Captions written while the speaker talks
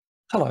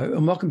Hello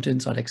and welcome to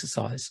Inside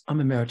Exercise.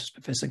 I'm Emeritus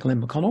Professor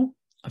Glenn McConnell.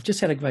 I've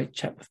just had a great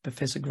chat with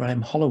Professor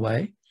Graham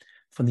Holloway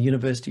from the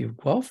University of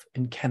Guelph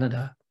in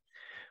Canada.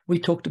 We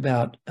talked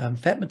about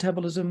fat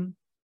metabolism,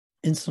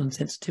 insulin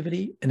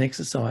sensitivity and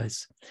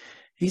exercise.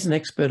 He's an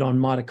expert on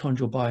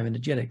mitochondrial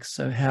bioenergetics,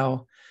 so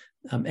how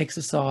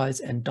exercise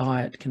and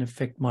diet can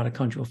affect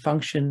mitochondrial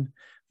function,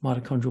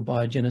 mitochondrial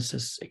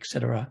biogenesis,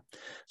 etc.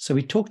 So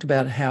we talked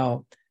about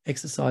how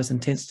exercise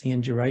intensity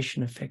and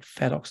duration affect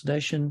fat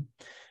oxidation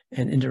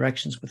and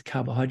interactions with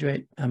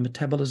carbohydrate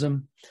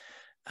metabolism,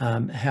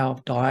 how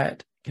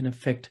diet can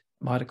affect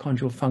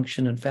mitochondrial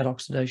function and fat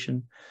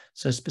oxidation.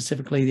 So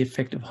specifically the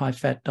effect of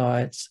high-fat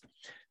diets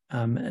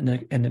and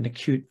an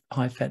acute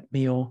high-fat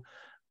meal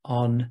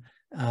on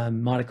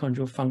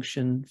mitochondrial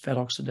function, fat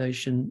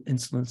oxidation,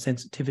 insulin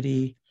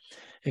sensitivity,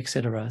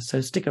 etc. So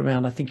stick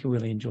around. I think you'll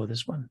really enjoy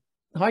this one.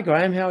 Hi,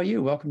 Graham. How are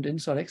you? Welcome to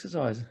Inside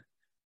Exercise.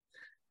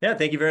 Yeah,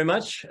 thank you very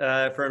much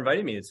for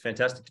inviting me. It's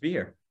fantastic to be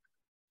here.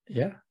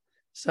 Yeah.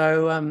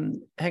 So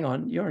hang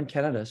on, you're in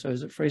Canada, so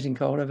is it freezing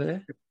cold over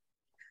there?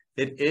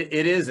 It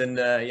is, and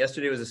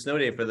yesterday was a snow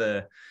day for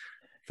the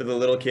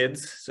little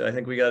kids. So I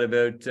think we got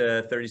about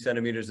 30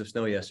 centimeters of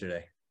snow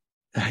yesterday.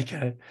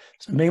 Okay.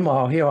 So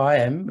meanwhile, here I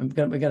am. We're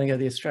going to go to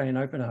the Australian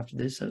Open after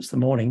this. So it's the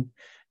morning,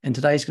 and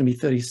today's going to be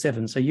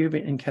 37. So you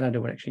in Canada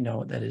would actually know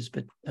what that is,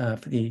 but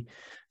for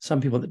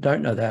some people that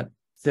don't know that,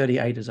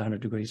 38 is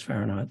 100 degrees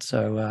Fahrenheit.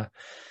 So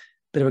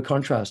bit of a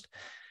contrast.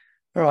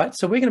 All right.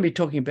 So we're going to be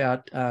talking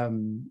about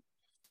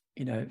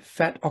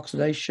fat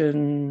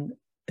oxidation,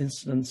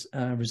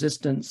 insulin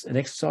resistance, and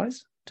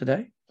exercise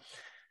today.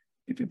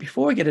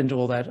 Before we get into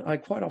all that, I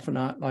quite often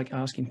like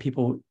asking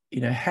people,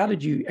 how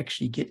did you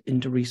actually get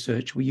into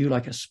research? Were you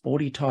like a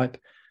sporty type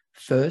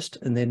first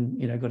and then,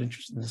 got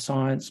interested in the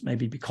science,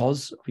 maybe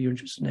because of your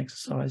interest in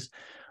exercise?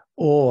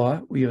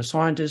 Or were you a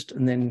scientist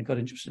and then got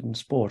interested in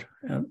sport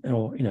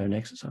or, in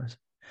exercise?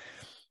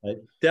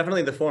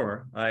 Definitely the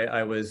former.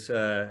 I was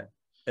an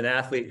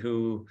athlete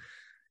who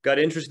got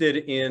interested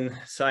in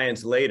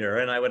science later.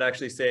 And I would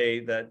actually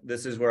say that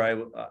this is where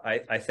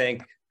I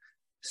thank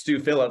Stu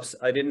Phillips.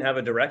 I didn't have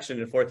a direction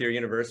in fourth year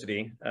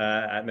university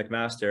at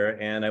McMaster,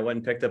 and I went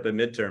and picked up a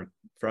midterm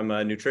from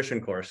a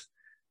nutrition course.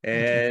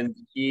 And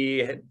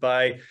he,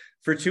 by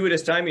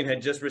fortuitous timing,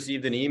 had just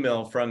received an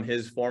email from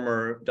his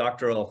former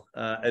doctoral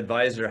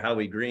advisor,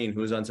 Howie Green,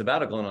 who was on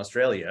sabbatical in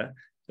Australia,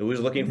 who was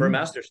looking for a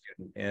master's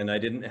student. And I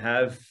didn't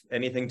have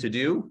anything to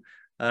do.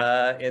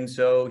 And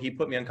so he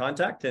put me in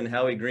contact, and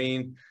Howie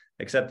Green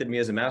accepted me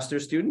as a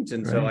master's student.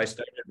 And so I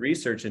started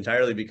research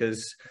entirely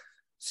because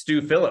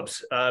Stu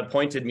Phillips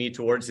pointed me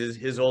towards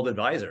his old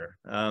advisor.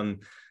 And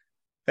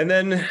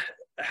then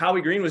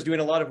Howie Green was doing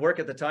a lot of work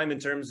at the time in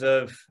terms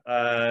of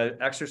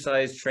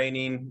exercise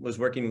training, was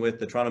working with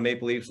the Toronto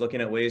Maple Leafs, looking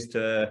at ways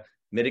to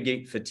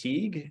mitigate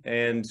fatigue.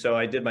 And so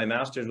I did my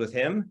master's with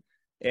him.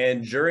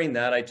 And during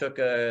that, I took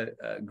a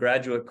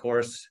graduate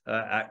course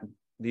at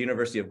the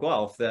University of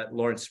Guelph that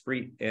Lawrence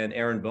Spreet and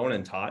Aaron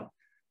Bonin taught.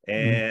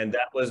 And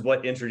that was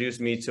what introduced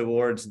me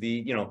towards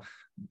the,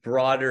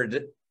 broader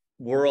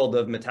world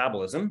of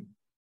metabolism.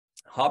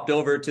 Hopped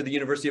over to the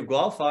University of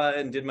Guelph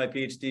and did my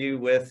PhD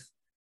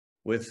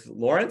with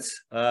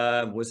Lawrence,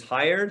 was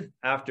hired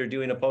after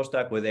doing a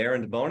postdoc with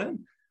Aaron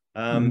Bonin,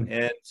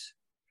 and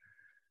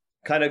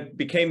kind of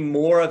became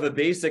more of a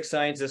basic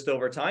scientist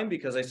over time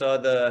because I saw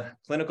the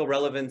clinical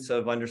relevance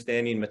of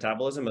understanding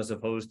metabolism as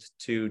opposed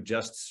to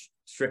just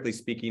strictly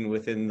speaking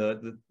within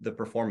the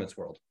performance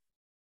world.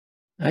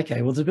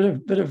 Okay, well, there's a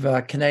bit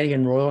of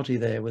Canadian royalty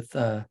there with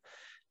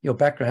your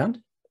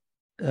background.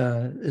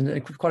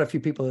 And quite a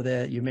few people are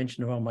there you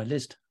mentioned are on my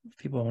list.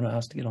 People I want to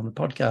ask to get on the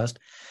podcast.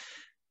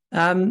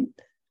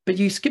 But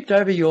you skipped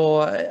over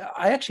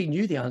I actually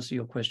knew the answer to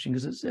your question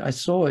because I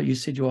saw you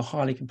said you're a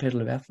highly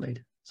competitive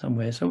athlete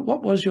somewhere. So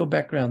what was your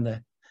background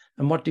there?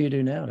 And what do you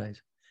do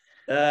nowadays?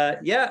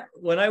 Yeah,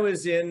 when I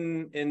was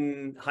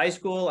in high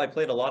school, I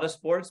played a lot of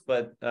sports,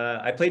 but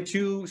I played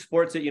two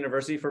sports at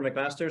university for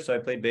McMaster. So I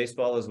played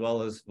baseball as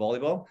well as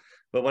volleyball.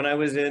 But when I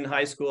was in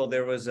high school,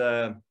 there was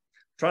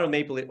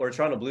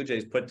Toronto Blue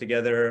Jays put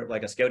together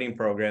like a scouting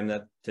program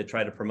to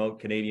try to promote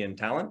Canadian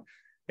talent.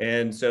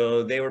 And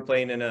so they were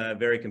playing in a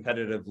very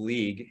competitive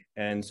league.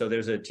 And so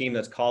there's a team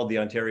that's called the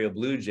Ontario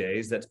Blue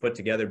Jays that's put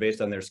together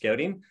based on their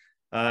scouting.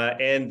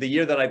 And the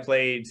year that I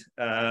played,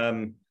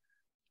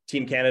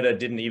 Team Canada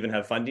didn't even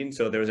have funding.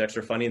 So there was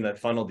extra funding that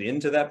funneled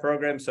into that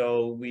program.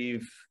 So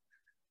we've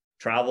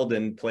traveled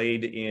and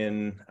played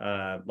in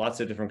lots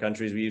of different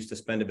countries. We used to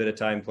spend a bit of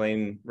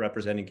time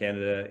representing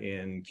Canada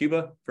in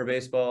Cuba for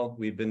baseball.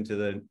 We've been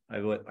to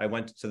I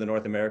went to the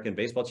North American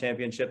Baseball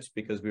Championships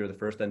because we were the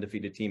first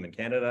undefeated team in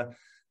Canada.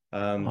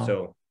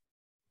 So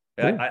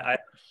cool.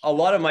 A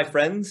lot of my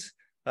friends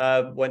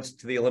went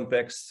to the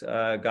Olympics,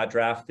 got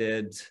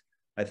drafted.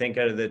 I think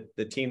out of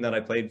the team that I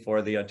played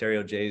for, the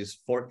Ontario Jays,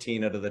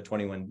 14 out of the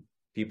 21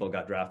 people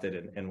got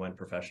drafted and went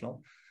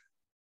professional.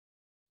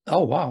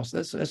 Oh, wow.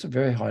 So that's a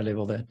very high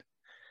level then.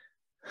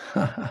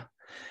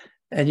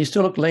 And you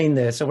still look lean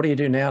there. So what do you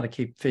do now to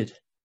keep fit?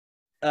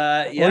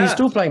 Yeah. Or are you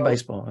still playing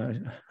baseball?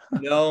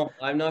 No,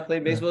 I'm not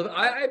playing baseball.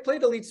 I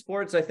played elite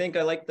sports. I think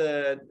I like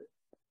the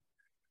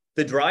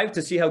drive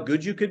to see how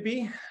good you could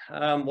be.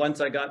 Once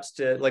I got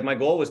to, like, my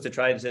goal was to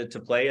try to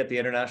play at the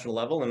international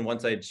level. And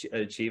once I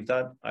achieved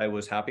that, I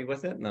was happy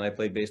with it. And then I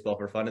played baseball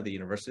for fun at the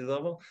university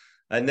level.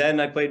 And then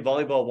I played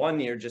volleyball 1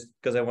 year just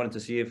because I wanted to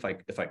see if I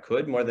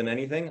could more than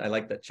anything. I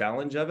like the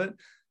challenge of it.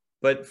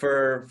 But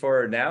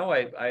for now,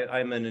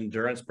 I'm an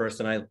endurance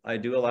person. I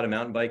do a lot of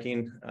mountain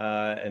biking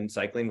and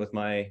cycling with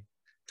my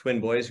twin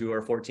boys who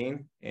are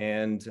 14.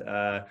 And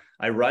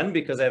I run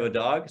because I have a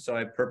dog. So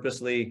I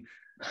purposely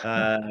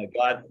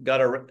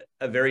got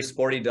a very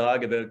sporty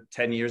dog about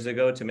 10 years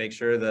ago to make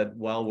sure that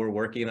while we're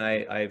working,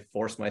 I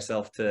force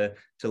myself to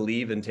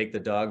leave and take the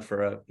dog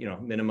for a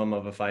minimum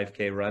of a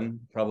 5K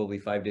run, probably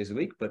 5 days a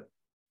week, but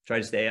try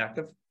to stay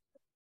active.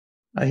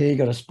 I hear you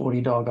got a sporty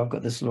dog. I've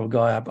got this little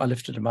guy up. I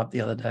lifted him up the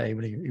other day,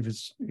 but he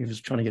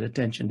was trying to get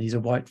attention. He's a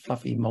white,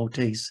 fluffy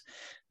Maltese,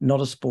 not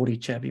a sporty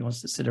chap. He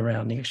wants to sit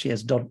around. He actually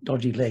has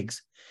dodgy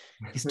legs.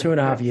 He's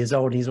 2.5 years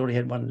old and he's already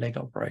had one leg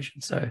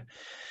operation. So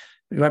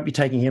we won't be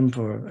taking him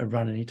for a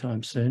run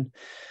anytime soon.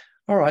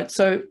 All right.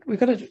 So we've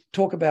got to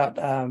talk about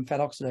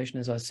fat oxidation,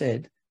 as I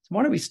said. So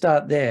why don't we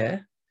start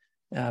there?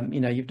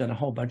 You've done a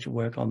whole bunch of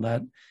work on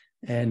that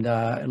and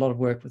a lot of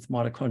work with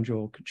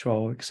mitochondrial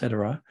control, et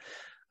cetera.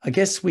 I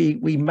guess we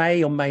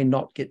may or may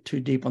not get too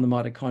deep on the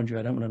mitochondria.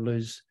 I don't want to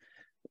lose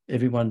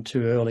everyone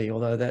too early,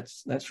 although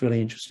that's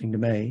really interesting to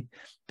me.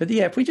 But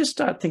yeah, if we just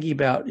start thinking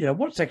about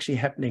what's actually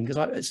happening,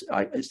 because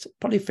it's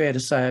probably fair to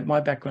say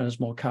my background is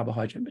more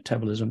carbohydrate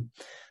metabolism.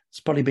 It's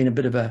probably been a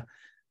bit of a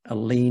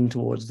lean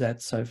towards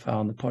that so far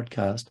on the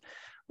podcast.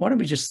 Why don't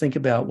we just think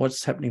about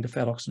what's happening to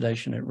fat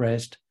oxidation at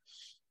rest,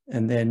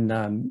 and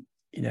then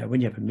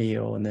when you have a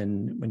meal, and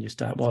then when you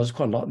start, well, it's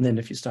quite a lot. And then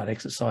if you start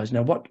exercise,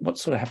 now what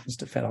sort of happens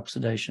to fat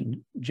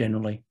oxidation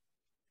generally?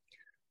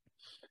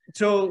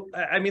 So,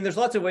 I mean, there's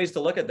lots of ways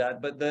to look at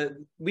that, but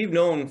we've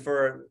known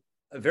for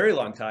a very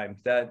long time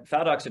that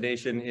fat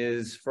oxidation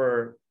is,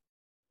 for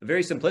a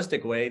very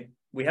simplistic way,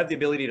 we have the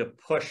ability to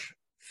push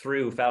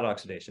through fat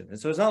oxidation. And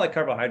so it's not like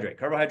carbohydrate.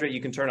 Carbohydrate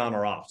you can turn on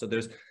or off. So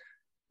there's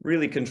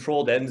really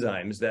controlled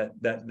enzymes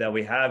that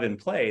we have in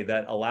play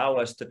that allow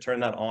us to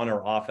turn that on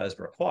or off as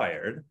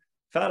required.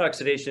 Fat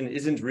oxidation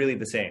isn't really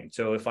the same.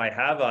 So if I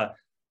have a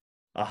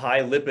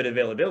high lipid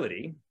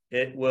availability,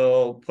 it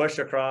will push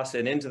across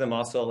and into the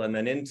muscle and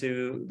then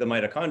into the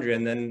mitochondria,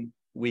 and then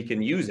we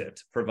can use it,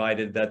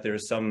 provided that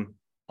there's some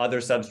other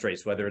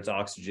substrates, whether it's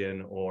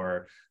oxygen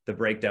or the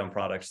breakdown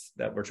products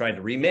that we're trying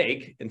to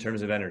remake in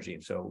terms of energy.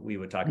 So we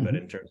would talk about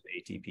it in terms of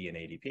ATP and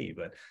ADP,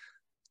 but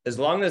as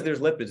long as there's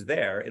lipids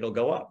there, it'll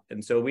go up.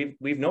 And so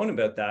we've known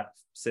about that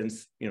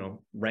since,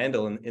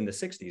 Randall in the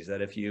 60s,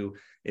 that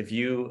if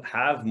you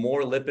have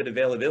more lipid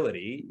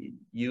availability,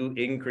 you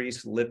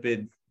increase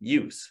lipid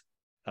use.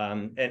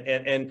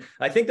 And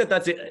I think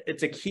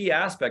it's a key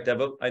aspect of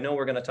it. I know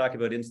we're going to talk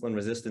about insulin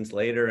resistance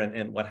later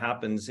and what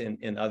happens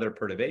in other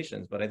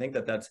perturbations, but I think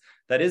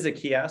that is a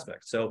key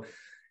aspect. So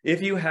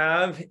if you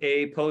have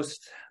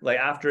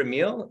after a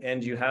meal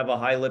and you have a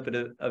high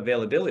lipid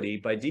availability,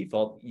 by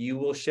default, you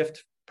will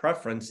shift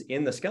preference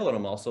in the skeletal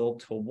muscle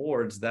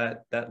towards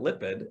that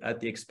lipid at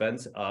the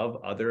expense of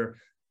other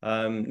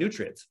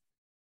nutrients.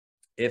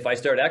 If I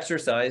start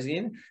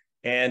exercising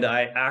and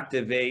I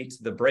activate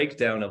the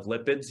breakdown of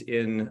lipids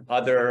in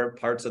other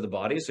parts of the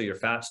body, so your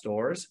fat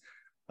stores,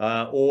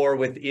 or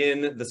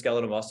within the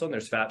skeletal muscle, and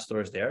there's fat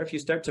stores there, if you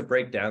start to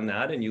break down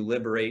that and you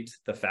liberate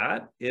the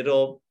fat,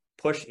 it'll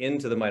push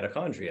into the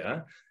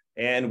mitochondria,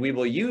 and we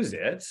will use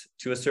it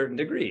to a certain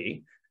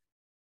degree.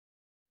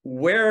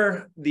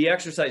 Where the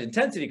exercise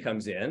intensity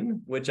comes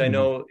in, which I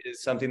know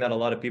is something that a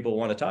lot of people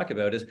want to talk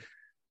about, is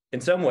in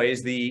some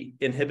ways the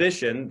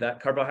inhibition that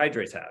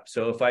carbohydrates have.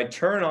 So if I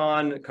turn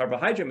on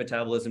carbohydrate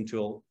metabolism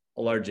to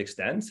a large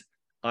extent,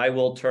 I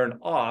will turn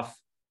off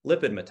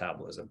lipid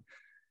metabolism.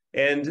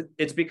 And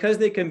it's because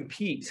they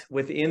compete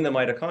within the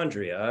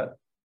mitochondria,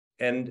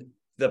 and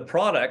the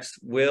products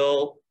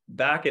will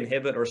back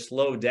inhibit or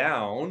slow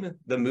down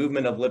the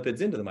movement of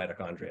lipids into the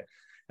mitochondria.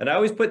 And I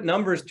always put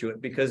numbers to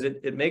it because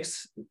it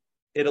makes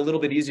it a little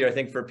bit easier, I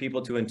think, for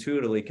people to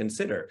intuitively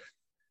consider.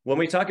 When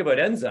we talk about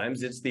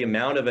enzymes, it's the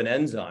amount of an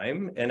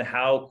enzyme and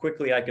how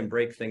quickly I can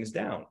break things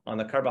down. On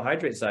the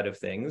carbohydrate side of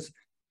things,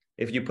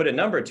 if you put a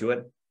number to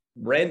it,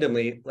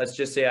 randomly, let's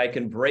just say I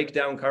can break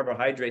down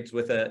carbohydrates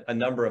with a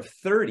number of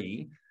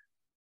 30.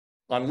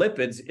 On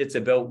lipids, it's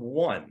about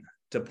 1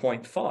 to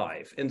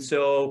 0.5. And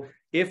so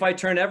if I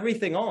turn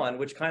everything on,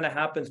 which kind of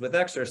happens with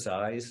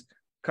exercise,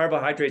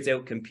 carbohydrates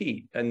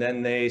outcompete, and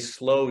then they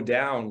slow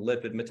down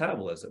lipid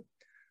metabolism.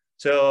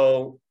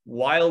 So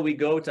while we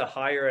go to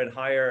higher and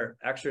higher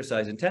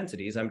exercise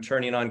intensities, I'm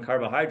turning on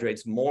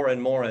carbohydrates more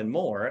and more and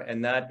more,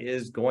 and that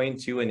is going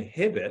to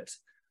inhibit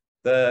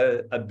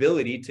the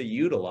ability to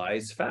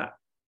utilize fat.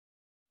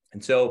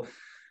 And so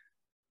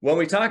When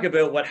we talk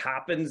about what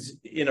happens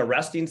in a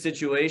resting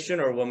situation,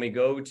 or when we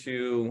go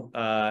to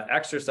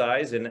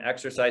exercise and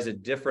exercise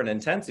at different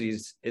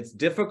intensities, it's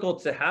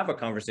difficult to have a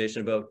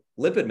conversation about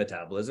lipid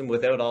metabolism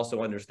without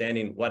also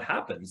understanding what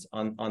happens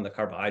on the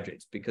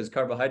carbohydrates, because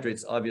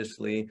carbohydrates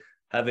obviously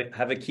have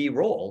a key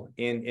role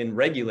in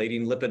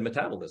regulating lipid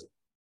metabolism.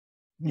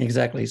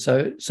 Exactly.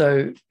 So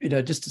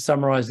just to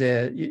summarize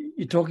there,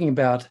 you're talking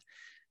about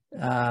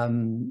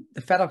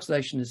the fat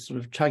oxidation is sort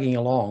of chugging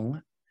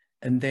along.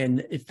 And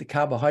then if the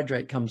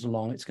carbohydrate comes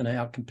along, it's going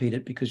to outcompete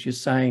it, because you're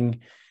saying,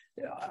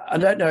 I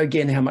don't know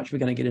again how much we're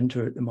going to get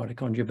into it, the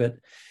mitochondria, but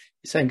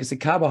you're saying because the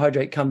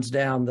carbohydrate comes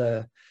down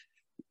the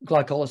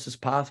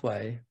glycolysis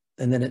pathway,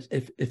 and then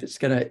if it's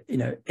going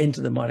to enter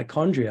the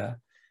mitochondria,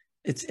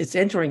 it's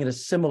entering at a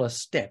similar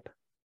step,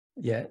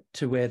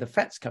 to where the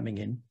fat's coming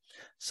in.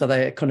 So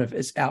they kind of,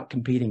 it's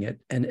outcompeting it,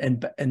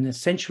 and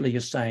essentially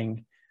you're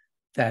saying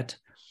that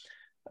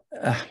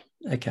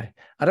okay,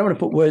 I don't want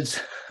to put words.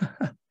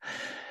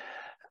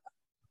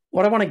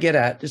 What I want to get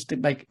at, just to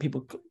make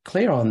people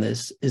clear on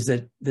this, is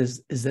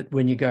that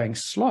when you're going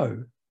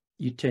slow,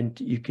 you can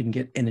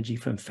get energy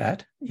from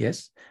fat,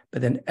 yes,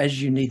 but then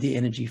as you need the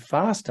energy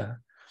faster,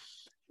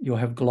 you'll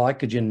have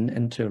glycogen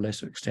and to a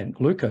lesser extent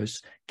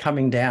glucose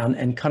coming down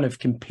and kind of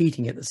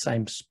competing at the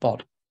same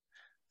spot.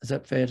 Is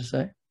that fair to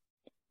say?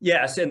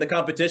 Yes, and the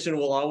competition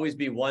will always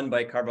be won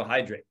by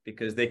carbohydrate,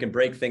 because they can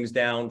break things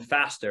down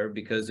faster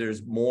because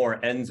there's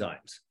more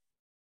enzymes.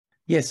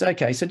 Yes.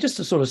 Okay. So just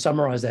to sort of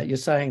summarize that, you're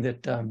saying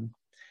that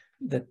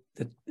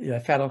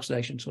fat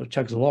oxidation sort of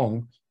chugs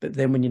along, but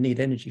then when you need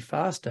energy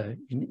faster,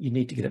 you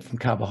need to get it from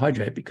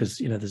carbohydrate, because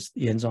there's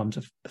the enzymes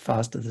are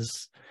faster,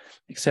 this,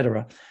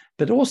 etc.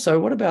 But also,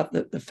 what about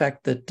the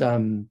fact that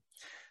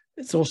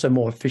it's also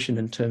more efficient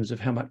in terms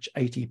of how much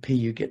ATP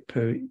you get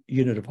per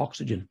unit of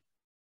oxygen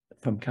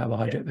from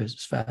carbohydrate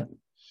versus fat?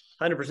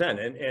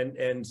 100%,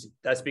 and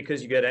that's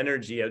because you get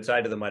energy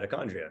outside of the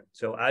mitochondria.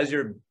 So as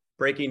you're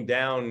breaking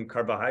down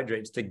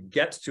carbohydrates to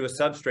get to a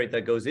substrate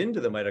that goes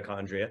into the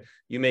mitochondria,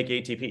 you make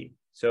ATP.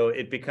 So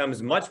it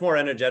becomes much more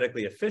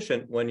energetically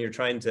efficient when you're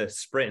trying to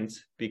sprint,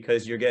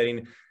 because you're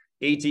getting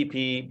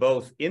ATP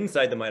both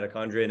inside the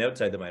mitochondria and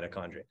outside the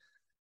mitochondria.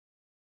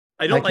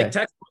 I don't like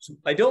textbooks.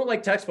 I don't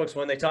like textbooks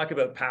when they talk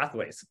about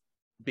pathways,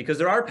 because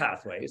there are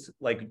pathways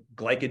like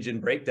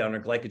glycogen breakdown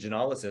or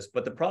glycogenolysis,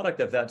 but the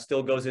product of that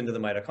still goes into the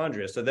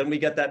mitochondria. So then we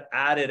get that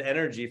added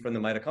energy from the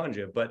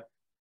mitochondria. But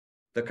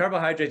the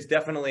carbohydrates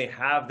definitely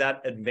have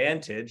that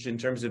advantage in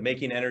terms of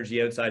making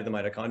energy outside the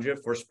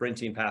mitochondria for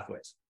sprinting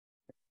pathways.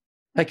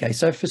 Okay,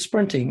 so for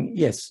sprinting,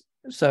 yes.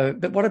 So,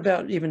 but what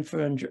about even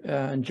for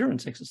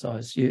endurance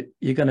exercise?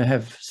 You're going to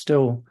have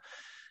still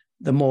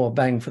the more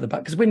bang for the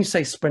buck. Because when you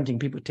say sprinting,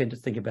 people tend to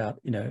think about,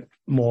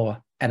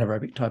 more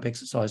anaerobic type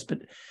exercise.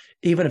 But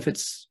even if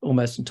it's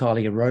almost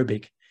entirely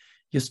aerobic,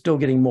 you're still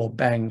getting more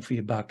bang for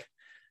your buck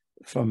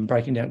from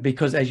breaking down.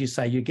 Because as you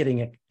say, you're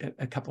getting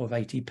a couple of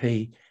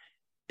ATP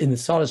in the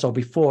cytosol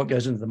before it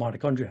goes into the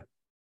mitochondria.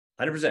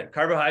 100%.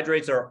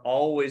 Carbohydrates are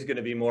always going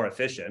to be more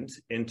efficient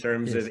in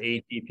terms of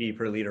ATP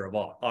per liter of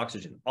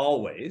oxygen,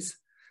 always.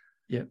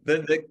 Yeah.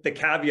 The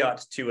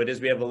caveat to it is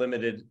we have a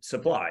limited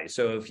supply.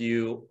 So if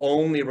you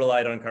only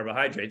relied on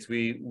carbohydrates,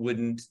 we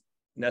wouldn't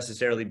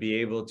necessarily be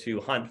able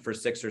to hunt for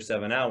 6 or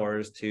 7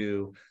 hours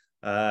to,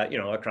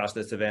 across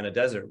the Savannah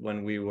Desert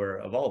when we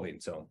were evolving.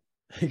 So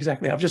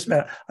exactly. I just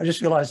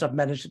realized I've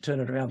managed to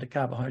turn it around to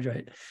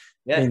carbohydrate.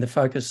 Being the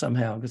focus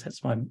somehow, because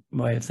that's my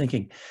way of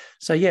thinking.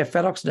 So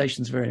fat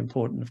oxidation is very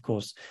important, of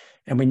course,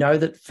 and we know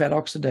that fat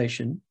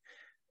oxidation,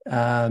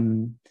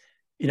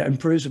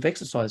 improves with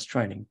exercise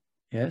training.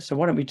 Yeah. So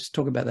why don't we just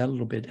talk about that a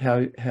little bit? How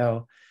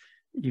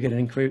you get an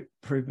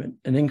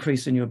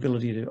increase in your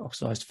ability to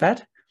oxidize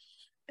fat,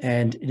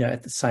 and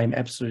at the same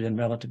absolute and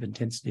relative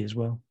intensity as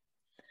well.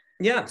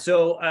 Yeah.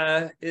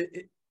 So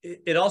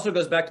it also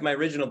goes back to my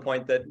original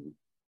point that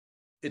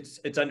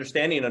it's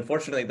understanding,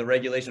 unfortunately, the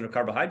regulation of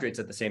carbohydrates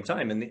at the same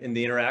time, and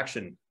the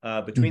interaction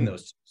between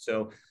those two.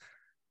 So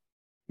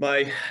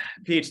my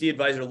PhD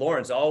advisor,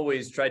 Lawrence,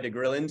 always tried to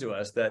grill into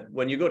us that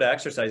when you go to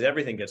exercise,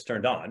 everything gets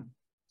turned on.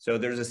 So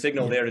there's a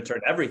signal there to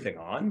turn everything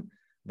on,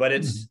 but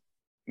it's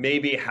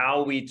maybe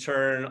how we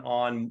turn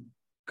on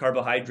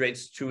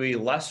carbohydrates to a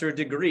lesser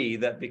degree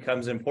that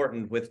becomes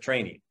important with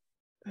training.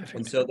 Perfect.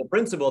 And so the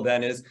principle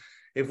then is,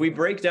 if we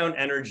break down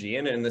energy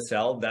in the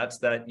cell, that's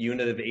that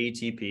unit of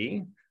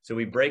ATP. So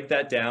we break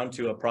that down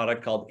to a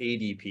product called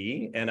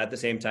ADP, and at the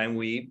same time,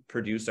 we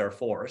produce our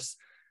force.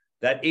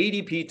 That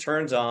ADP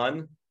turns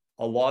on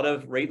a lot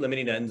of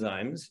rate-limiting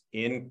enzymes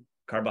in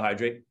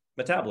carbohydrate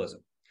metabolism.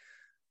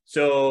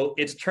 So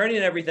it's turning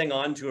everything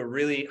on to a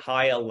really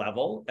high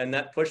level, and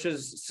that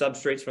pushes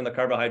substrates from the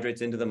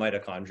carbohydrates into the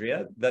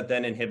mitochondria that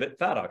then inhibit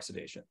fat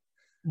oxidation.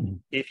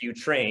 If you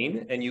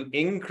train and you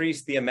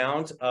increase the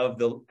amount of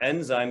the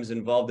enzymes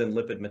involved in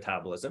lipid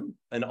metabolism,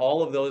 and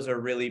all of those are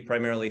really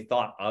primarily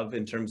thought of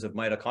in terms of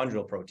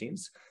mitochondrial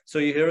proteins. So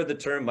you hear the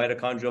term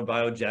mitochondrial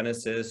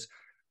biogenesis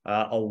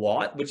a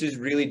lot, which is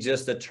really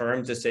just a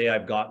term to say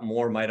I've got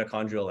more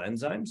mitochondrial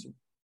enzymes.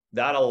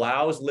 that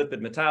allows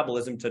lipid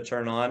metabolism to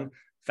turn on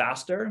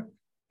faster.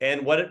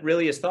 And what it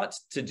really is thought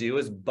to do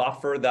is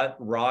buffer that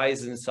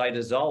rise in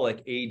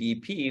cytosolic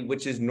ADP,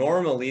 which is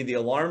normally the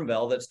alarm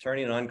bell that's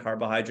turning on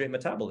carbohydrate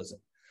metabolism.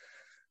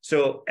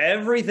 So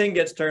everything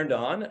gets turned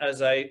on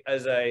as I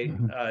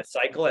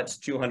cycle at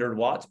 200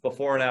 watts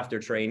before and after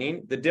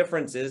training. The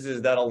difference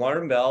is that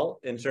alarm bell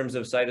in terms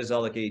of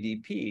cytosolic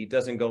ADP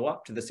doesn't go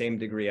up to the same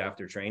degree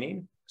after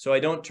training. So I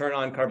don't turn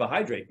on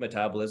carbohydrate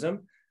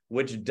metabolism,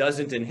 which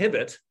doesn't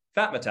inhibit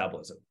fat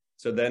metabolism.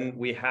 So then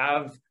we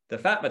have the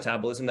fat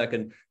metabolism that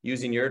can,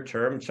 using your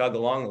term, chug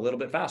along a little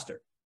bit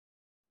faster.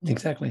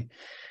 Exactly.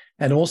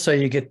 And also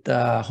you get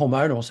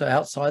hormonal. So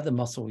outside the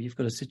muscle, you've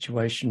got a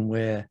situation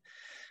where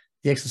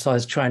the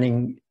exercise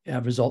training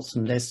results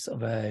in less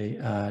of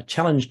a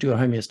challenge to a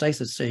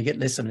homeostasis. So you get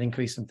less of an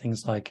increase in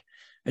things like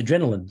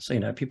adrenaline. So,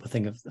 you know, people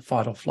think of the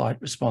fight or flight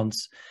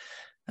response,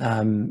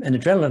 and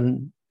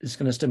adrenaline is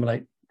going to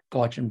stimulate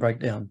glycogen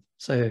breakdown.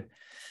 So,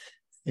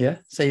 yeah,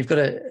 so you've got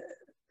to...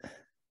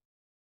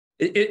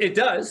 It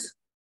does.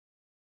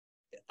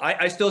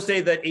 I still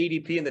say that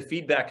ADP and the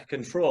feedback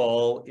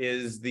control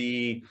is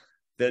the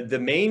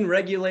main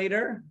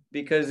regulator,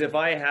 because if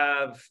I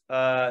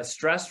have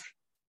stress,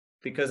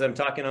 because I'm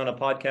talking on a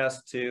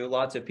podcast to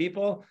lots of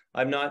people,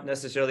 I'm not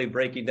necessarily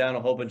breaking down a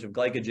whole bunch of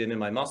glycogen in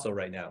my muscle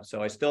right now.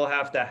 So I still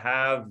have to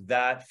have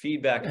that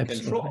feedback and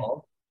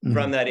control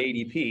from that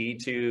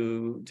ADP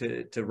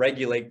to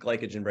regulate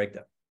glycogen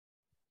breakdown.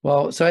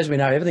 Well, so as we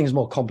know, everything's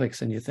more complex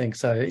than you think.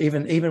 So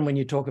even when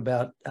you talk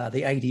about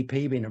the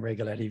ADP being a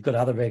regulator, you've got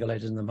other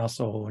regulators in the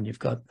muscle, and you've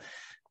got,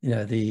 you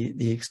know,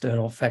 the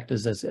external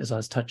factors as I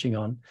was touching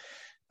on.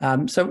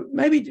 So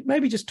maybe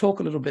just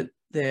talk a little bit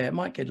there. It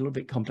might get a little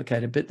bit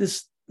complicated, but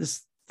this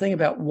thing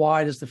about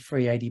why does the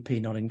free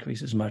ADP not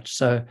increase as much?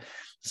 So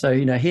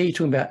you know, here you're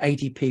talking about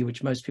ATP,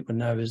 which most people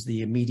know is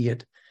the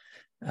immediate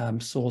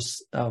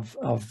source of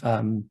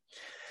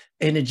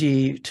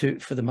energy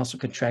for the muscle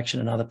contraction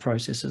and other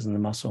processes in the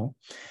muscle.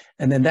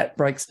 And then that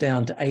breaks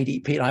down to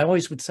ADP. And I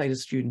always would say to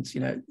students,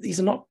 you know,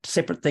 these are not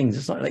separate things.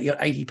 It's not like you got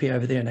ADP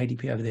over there and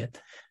ADP over there.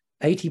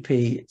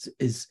 ATP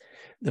is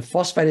the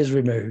phosphate is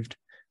removed.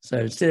 So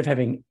instead of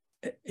having,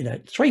 you know,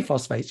 3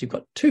 phosphates, you've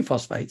got 2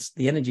 phosphates,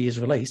 the energy is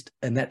released,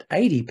 and that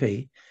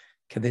ADP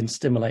can then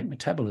stimulate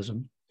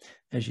metabolism,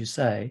 as you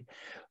say.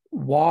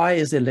 Why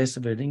is there less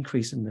of an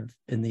increase in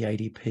the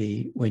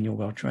ADP when you're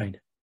well trained?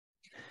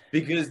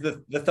 Because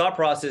the thought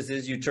process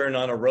is you turn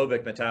on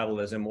aerobic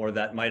metabolism, or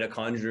that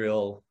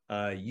mitochondrial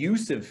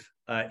use of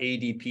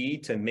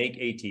ADP to make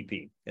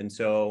ATP. And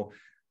so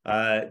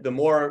the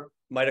more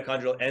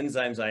mitochondrial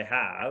enzymes I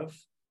have,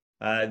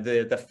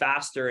 the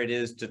faster it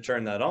is to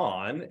turn that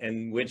on,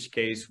 in which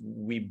case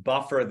we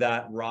buffer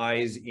that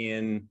rise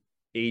in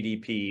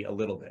ADP a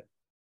little bit.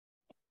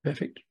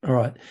 Perfect. All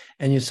right.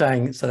 And you're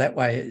saying, so that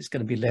way it's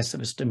going to be less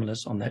of a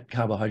stimulus on that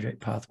carbohydrate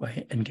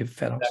pathway and give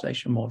fat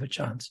oxidation more of a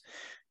chance.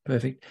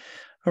 Perfect.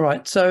 All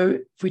right. So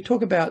if we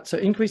talk about, so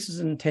increases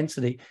in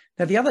intensity.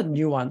 Now, the other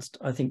nuanced,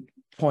 I think,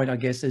 point, I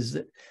guess, is,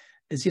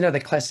 you know, the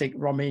classic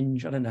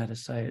Rominj, I don't know how to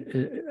say it,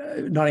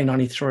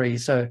 1993.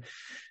 So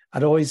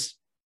I'd always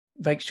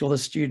make sure the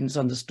students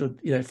understood,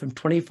 you know, from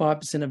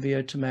 25% of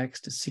VO2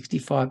 max to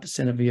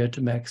 65% of VO2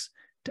 max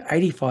to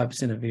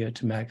 85% of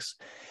VO2 max,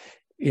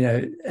 you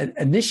know,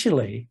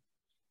 initially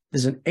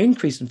there's an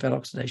increase in fat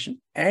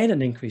oxidation and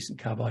an increase in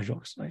carbohydrate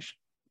oxidation.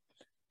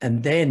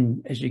 And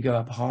then as you go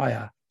up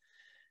higher,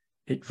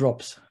 it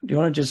drops. Do you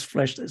want to just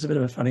flesh? It's a bit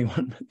of a funny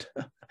one,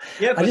 but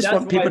yeah, I just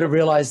want people to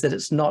realize that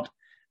it's not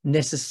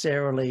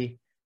necessarily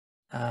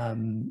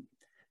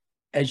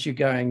as you're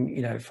going,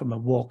 you know, from a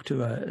walk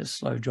to a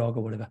slow jog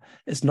or whatever,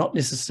 it's not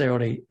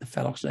necessarily the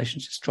fat oxidation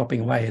just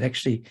dropping away. It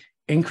actually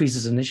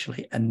increases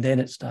initially, and then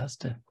it starts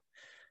to.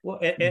 Well,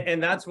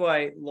 and that's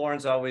why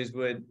Lawrence always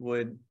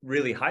would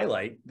really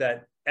highlight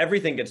that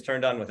everything gets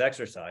turned on with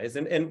exercise.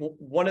 And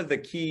one of the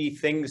key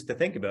things to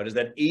think about is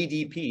that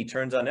ADP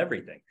turns on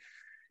everything.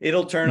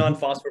 It'll turn on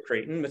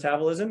phosphocreatine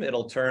metabolism.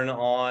 It'll turn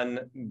on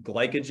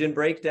glycogen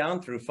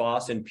breakdown through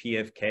phos and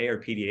PFK or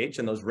PDH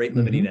and those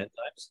rate-limiting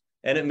enzymes.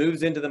 And it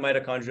moves into the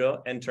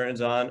mitochondria and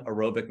turns on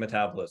aerobic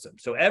metabolism.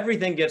 So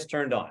everything gets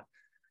turned on.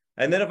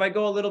 And then if I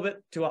go a little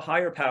bit to a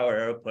higher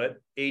power output,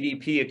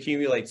 ADP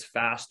accumulates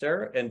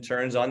faster and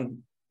turns on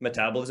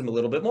metabolism a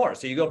little bit more.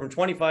 So you go from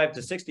 25 to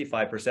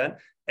 65%,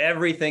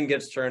 everything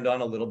gets turned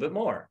on a little bit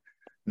more.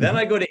 Then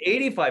I go to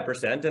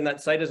 85%, and that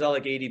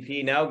cytosolic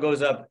ADP now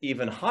goes up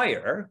even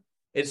higher.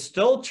 It's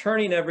still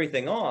turning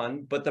everything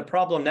on, but the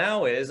problem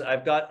now is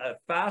I've got a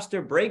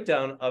faster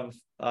breakdown of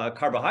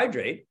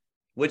carbohydrate,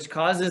 which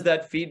causes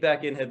that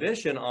feedback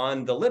inhibition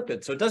on the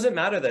lipid. So it doesn't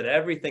matter that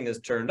everything is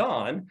turned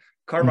on.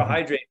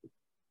 Carbohydrate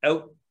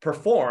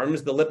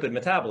outperforms the lipid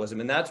metabolism.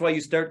 And that's why you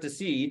start to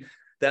see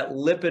that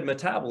lipid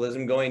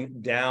metabolism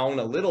going down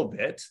a little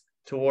bit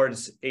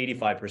towards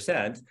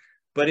 85%.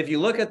 But if you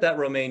look at that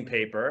Romain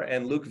paper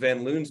and Luc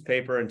Van Loon's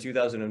paper in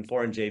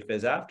 2004 in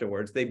JPhys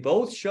afterwards, they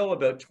both show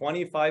about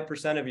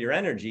 25% of your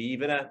energy,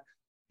 even at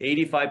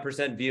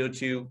 85%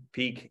 VO2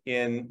 peak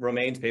in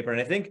Romaine's paper.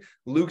 And I think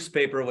Luke's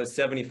paper was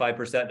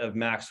 75% of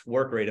max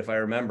work rate, if I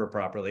remember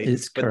properly.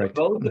 It's correct.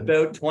 But both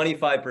about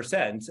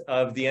 25%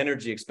 of the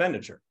energy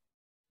expenditure.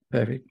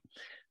 Perfect.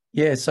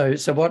 Yeah, so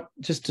what,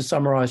 just to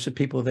summarize for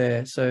people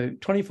there, so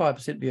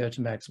 25% VO2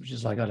 max, which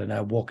is like, I don't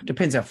know, walk,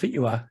 depends how fit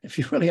you are. If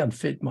you're really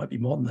unfit, it might be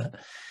more than that.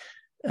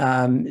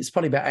 It's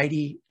probably about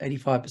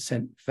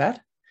 85%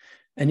 fat.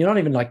 And you're not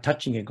even like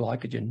touching your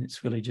glycogen.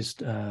 It's really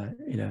just,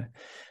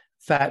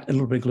 fat, a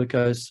little bit of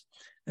glucose.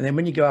 And then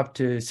when you go up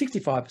to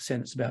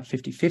 65%, it's about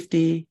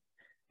 50-50.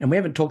 And we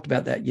haven't talked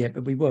about that yet,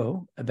 but we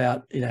will,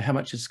 about, how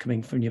much is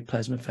coming from your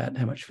plasma fat and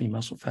how much from your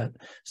muscle fat.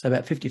 So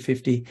about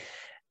 50-50.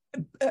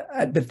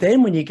 But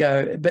then when you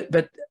go,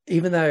 but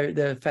even though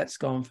the fat's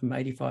gone from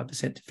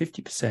 85% to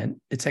 50%,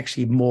 it's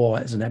actually more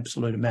as an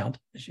absolute amount,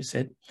 as you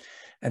said.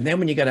 And then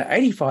when you go to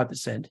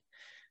 85%,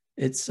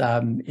 it's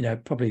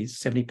probably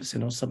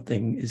 70% or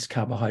something is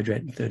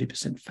carbohydrate and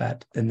 30%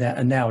 fat, and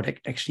now it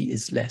actually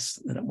is less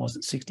than it was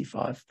at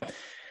 65.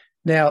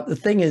 Now the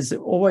thing is, it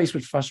always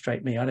would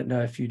frustrate me. I don't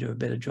know if you do a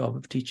better job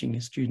of teaching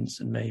your students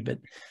than me, but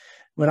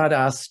when I'd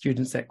ask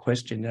students that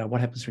question,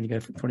 what happens when you go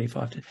from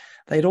 25 to,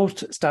 they'd all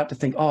start to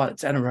think, oh,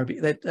 it's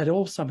anaerobic. They'd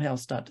all somehow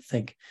start to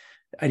think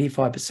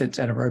 85% is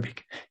anaerobic.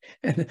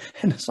 And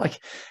it's like,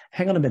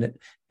 hang on a minute,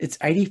 it's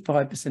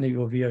 85% of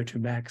your VO2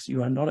 max.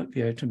 You are not at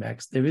VO2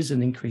 max. There is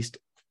an increased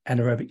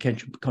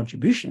anaerobic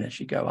contribution as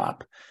you go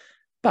up.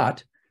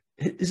 But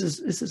this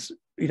is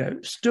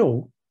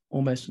still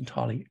almost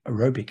entirely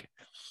aerobic.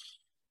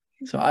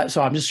 So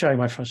I'm just showing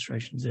my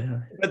frustrations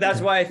there. But that's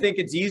why I think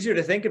it's easier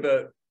to think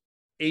about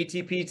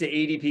ATP to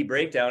ADP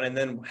breakdown and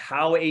then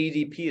how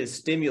ADP is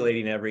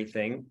stimulating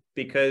everything,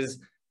 because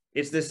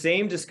it's the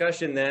same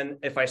discussion then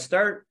if I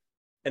start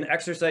an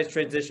exercise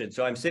transition.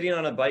 So I'm sitting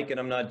on a bike and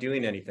I'm not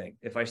doing anything.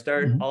 If I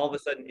start all of a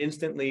sudden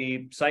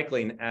instantly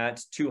cycling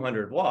at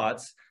 200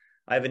 watts,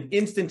 I have an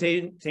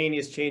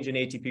instantaneous change in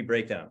ATP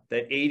breakdown.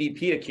 That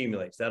ADP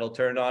accumulates. That'll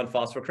turn on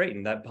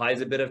phosphocreatine. That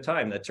buys a bit of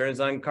time. That turns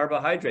on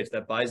carbohydrates.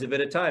 That buys a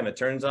bit of time. It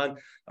turns on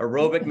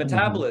aerobic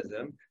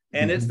metabolism.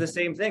 And it's the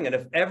same thing. And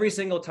if every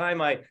single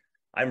time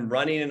I'm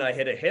running and I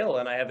hit a hill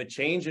and I have a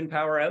change in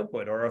power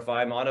output, or if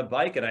I'm on a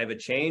bike and I have a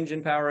change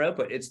in power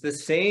output, it's the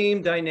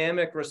same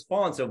dynamic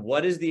response of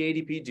what is the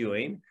ADP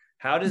doing?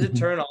 How does it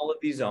turn all of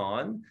these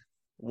on?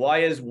 Why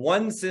is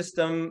one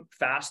system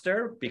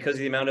faster? Because of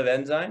the amount of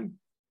enzyme,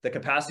 the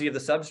capacity of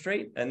the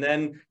substrate. And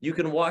then you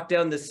can walk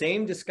down the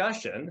same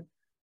discussion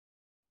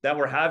that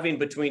we're having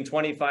between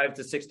 25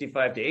 to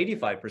 65 to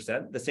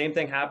 85%. The same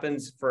thing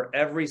happens for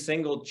every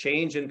single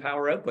change in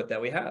power output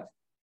that we have.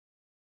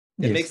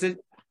 It makes it,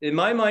 in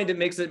my mind, it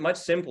makes it much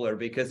simpler,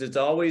 because it's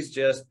always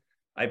just,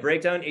 I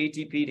break down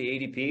ATP to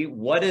ADP.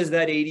 What is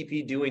that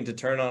ADP doing to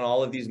turn on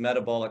all of these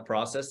metabolic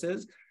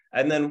processes?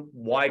 And then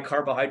why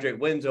carbohydrate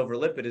wins over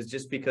lipid is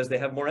just because they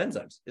have more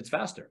enzymes. It's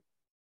faster.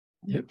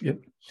 Yep.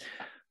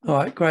 All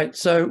right, great.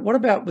 So what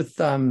about with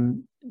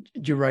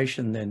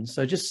duration then?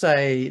 So just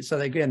say, so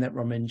again, that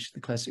the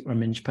classic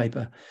Romenge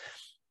paper,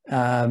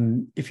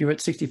 if you're at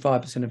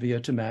 65% of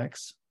VO2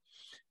 max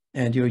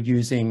and you're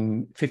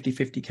using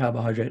 50-50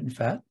 carbohydrate and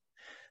fat,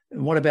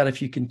 and what about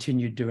if you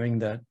continued doing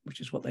that,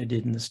 which is what they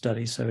did in the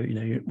study? So,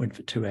 you went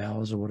for 2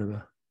 hours or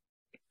whatever.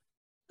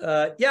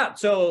 Yeah,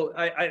 so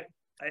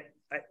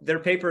their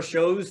paper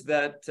shows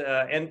that,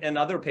 and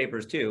other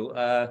papers too,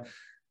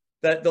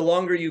 that the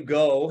longer you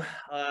go,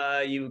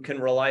 you can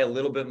rely a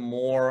little bit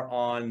more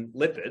on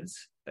lipids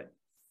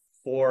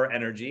for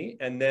energy.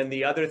 And then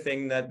the other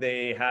thing that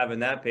they have in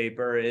that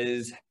paper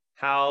is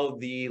how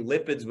the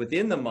lipids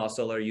within the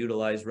muscle are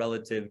utilized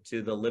relative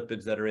to the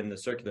lipids that are in the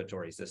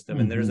circulatory system.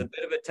 And there's a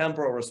bit of a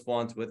temporal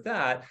response with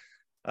that,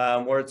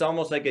 where it's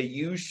almost like a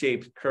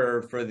U-shaped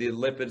curve for the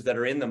lipids that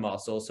are in the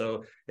muscle.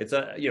 So it's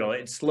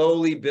it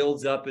slowly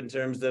builds up in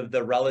terms of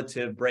the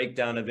relative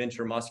breakdown of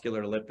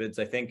intramuscular lipids.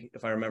 I think,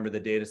 if I remember the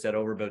data set,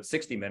 over about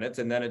 60 minutes,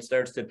 and then it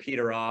starts to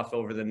peter off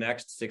over the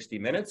next 60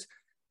 minutes.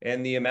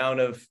 And the amount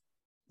of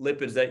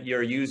lipids that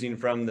you're using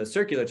from the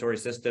circulatory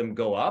system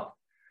go up.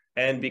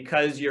 And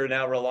because you're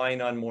now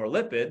relying on more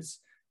lipids,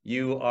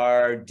 you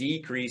are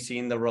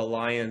decreasing the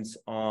reliance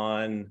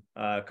on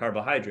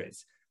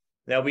carbohydrates.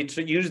 Now, we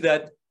used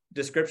that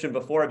description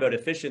before about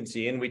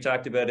efficiency, and we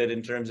talked about it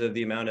in terms of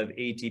the amount of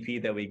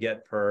ATP that we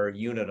get per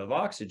unit of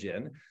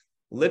oxygen.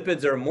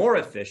 Lipids are more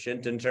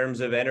efficient in terms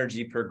of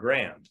energy per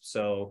gram.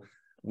 So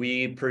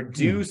we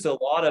produce a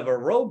lot of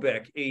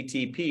aerobic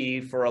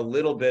ATP for a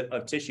little bit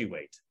of tissue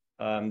weight.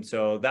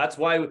 So that's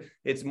why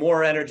it's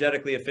more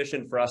energetically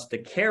efficient for us to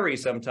carry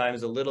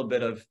sometimes a little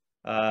bit of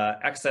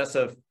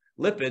excessive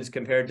lipids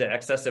compared to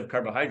excessive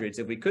carbohydrates.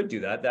 If we could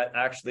do that, that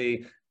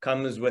actually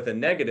comes with a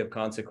negative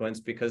consequence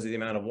because of the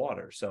amount of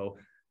water. So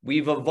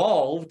we've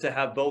evolved to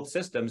have both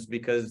systems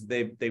because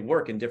they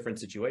work in different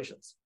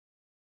situations.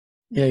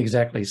 Yeah,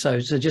 exactly. So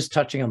just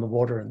touching on the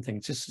water and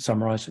things, just to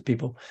summarize for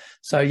people.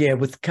 So yeah,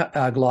 with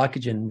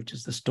glycogen, which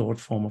is the stored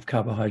form of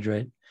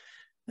carbohydrate,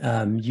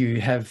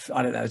 you have,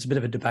 I don't know, it's a bit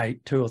of a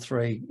debate, 2 or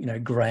 3,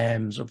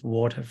 grams of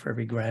water for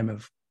every gram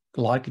of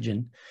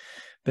glycogen.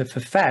 But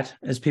for fat,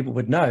 as people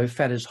would know,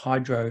 fat is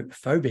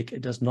hydrophobic.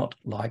 It does not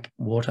like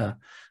water.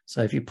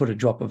 So if you put a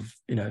drop of,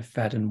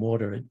 fat in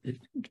water, it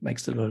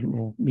makes the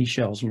little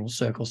mishells, little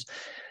circles.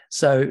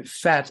 So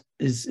fat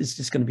is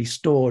just going to be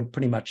stored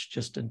pretty much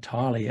just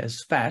entirely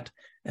as fat.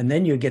 And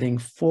then you're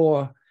getting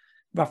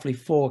roughly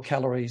 4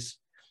 calories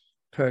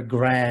per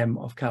gram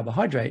of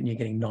carbohydrate, and you're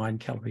getting 9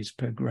 calories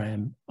per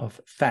gram of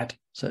fat.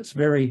 So it's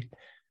very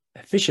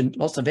efficient,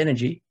 lots of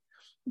energy,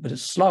 but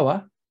it's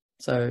slower.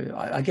 So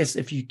I guess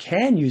if you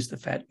can use the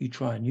fat, you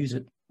try and use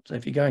it. So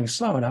if you're going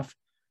slow enough,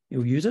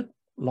 you'll use it.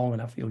 Long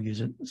enough, you'll use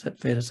it. Is that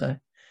fair to say?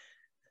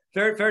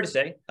 Fair to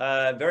say.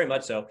 Very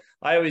much so.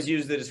 I always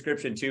use the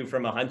description too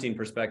from a hunting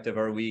perspective.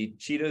 Are we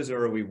cheetahs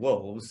or are we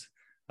wolves?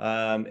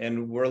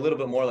 And we're a little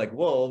bit more like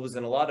wolves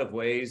in a lot of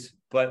ways,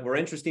 but we're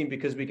interesting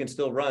because we can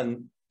still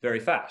run very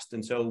fast.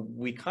 And so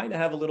we kind of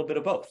have a little bit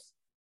of both.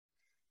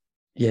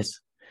 Yes.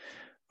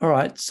 All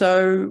right.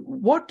 So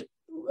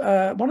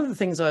one of the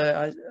things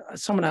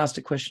someone asked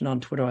a question on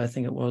Twitter, I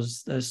think it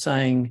was, they're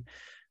saying,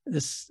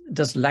 does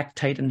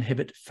lactate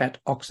inhibit fat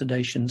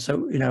oxidation? So,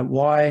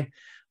 why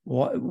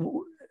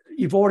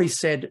you've already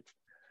said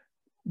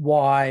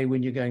why,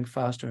 when you're going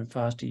faster and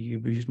faster, you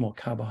use more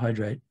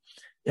carbohydrate.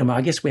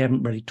 I guess we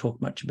haven't really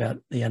talked much about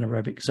the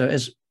anaerobic. So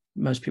as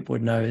most people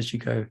would know, as you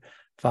go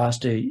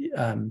faster, you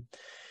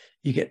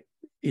get,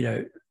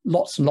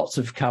 lots and lots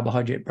of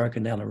carbohydrate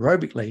broken down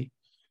aerobically,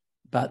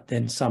 but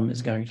then some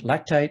is going to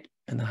lactate,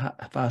 and the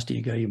faster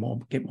you go,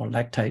 you get more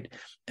lactate.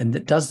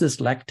 And does this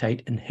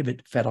lactate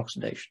inhibit fat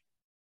oxidation?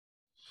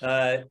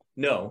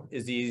 No,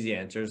 is the easy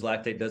answer.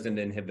 Lactate doesn't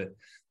inhibit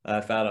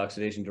fat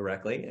oxidation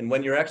directly. And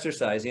when you're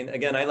exercising,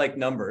 again, I like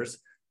numbers.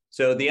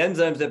 So the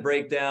enzymes that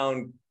break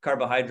down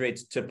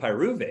carbohydrates to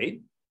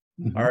pyruvate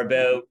are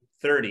about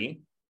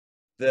 30.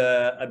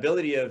 The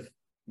ability of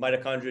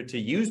mitochondria to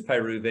use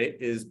pyruvate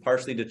is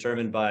partially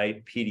determined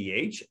by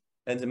PDH,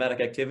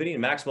 enzymatic activity,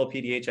 and maximal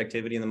PDH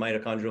activity in the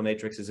mitochondrial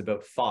matrix is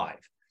about 5.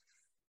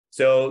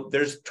 So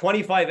there's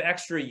 25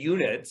 extra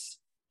units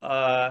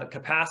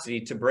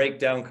capacity to break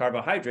down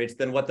carbohydrates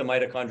than what the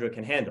mitochondria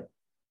can handle.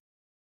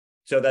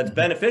 So that's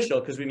beneficial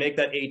because we make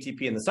that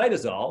ATP in the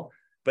cytosol,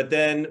 but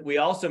then we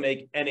also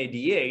make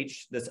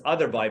NADH, this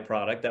other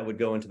byproduct that would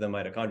go into the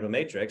mitochondrial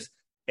matrix.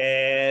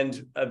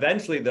 And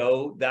eventually,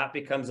 though, that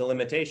becomes a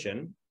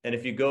limitation. And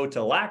if you go to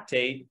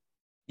lactate,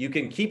 you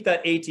can keep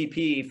that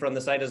ATP from the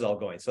cytosol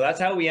going. So that's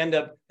how we end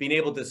up being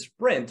able to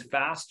sprint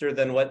faster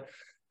than what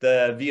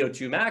the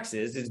VO2 max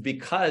is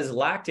because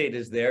lactate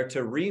is there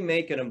to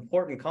remake an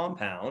important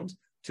compound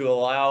to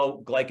allow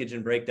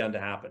glycogen breakdown to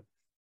happen.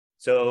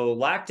 So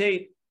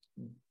lactate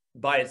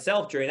by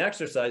itself during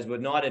exercise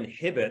would not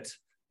inhibit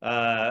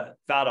fat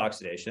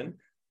oxidation.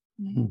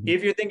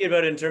 If you're thinking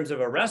about it in terms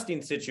of a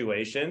resting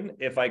situation,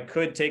 if I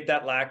could take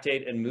that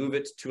lactate and move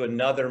it to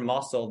another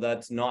muscle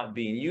that's not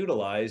being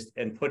utilized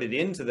and put it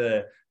into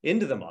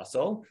the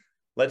muscle,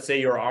 let's say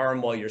your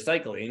arm while you're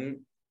cycling,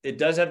 it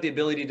does have the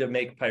ability to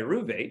make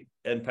pyruvate,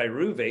 and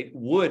pyruvate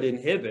would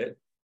inhibit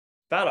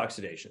fat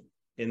oxidation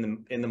in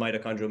the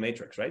mitochondrial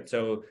matrix, right?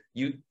 So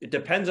it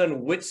depends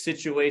on which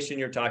situation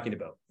you're talking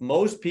about.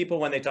 Most people,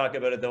 when they talk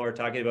about it, though, are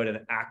talking about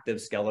an active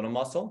skeletal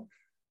muscle.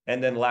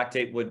 And then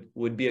lactate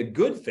would be a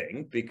good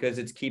thing because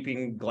it's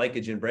keeping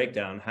glycogen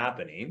breakdown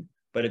happening,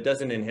 but it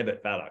doesn't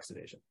inhibit fat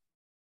oxidation.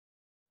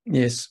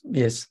 Yes.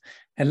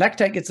 And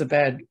lactate gets a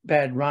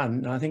bad run.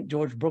 And I think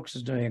George Brooks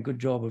is doing a good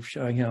job of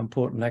showing how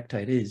important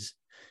lactate is.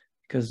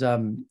 Because, I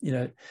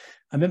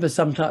remember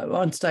sometime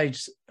on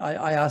stage,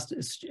 I asked,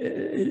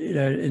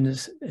 in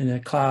a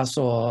class,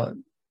 or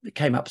it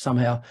came up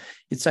somehow,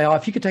 you'd say,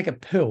 if you could take a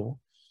pill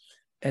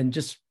and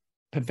just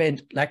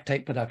prevent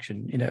lactate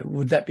production,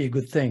 would that be a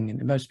good thing?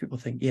 And most people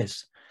think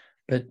yes,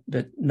 but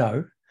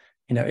no,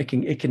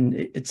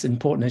 it's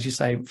important, as you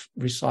say,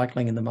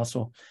 recycling in the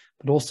muscle,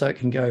 but also it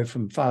can go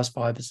from fast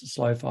fibers to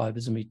slow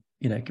fibers and be,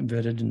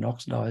 converted and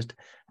oxidized,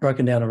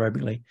 broken down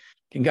aerobically,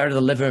 can go to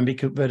the liver and be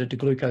converted to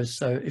glucose.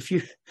 So if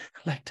you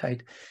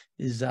lactate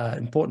is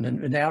important,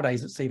 and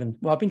nowadays it's even,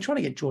 I've been trying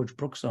to get George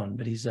Brooks on,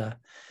 but he's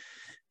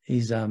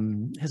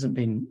hasn't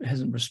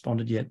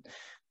responded yet.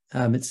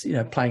 It's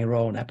playing a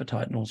role in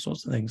appetite and all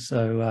sorts of things.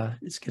 So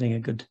it's getting a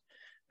good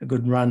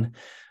run.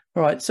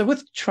 All right. So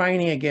with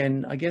training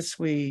again, I guess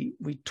we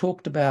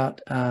talked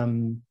about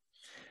the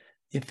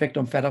effect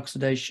on fat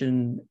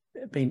oxidation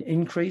being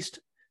increased.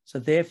 So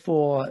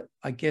therefore,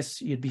 I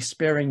guess you'd be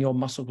sparing your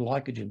muscle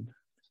glycogen.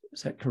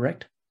 Is that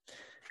correct?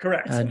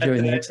 Correct.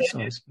 During the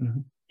exercise.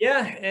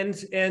 Yeah, and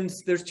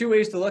there's two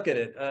ways to look at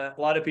it. A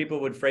lot of people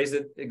would phrase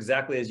it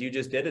exactly as you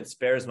just did. It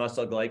spares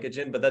muscle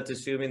glycogen, but that's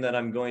assuming that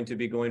I'm going to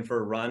be going for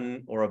a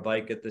run or a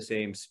bike at the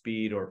same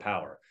speed or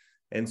power.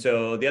 And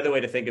so the other way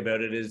to think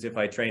about it is if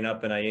I train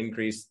up and I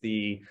increase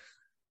the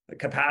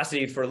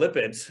capacity for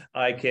lipids,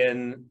 I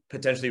can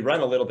potentially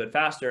run a little bit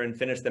faster and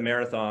finish the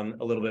marathon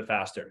a little bit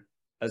faster,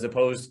 as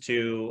opposed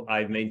to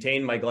I've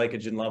maintained my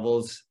glycogen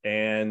levels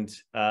and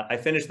I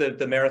finished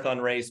the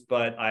marathon race,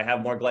 but I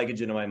have more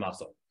glycogen in my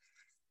muscle.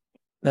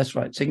 That's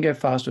right. So you can go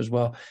faster as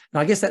well. And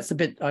I guess that's the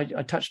bit I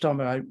touched on,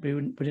 but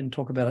we didn't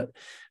talk about it.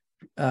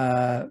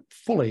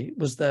 fully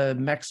was the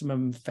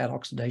maximum fat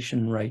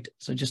oxidation rate.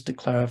 So just to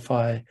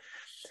clarify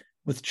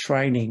with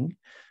training,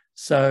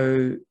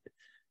 so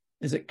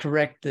is it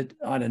correct that,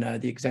 I don't know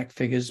the exact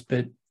figures,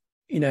 but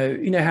you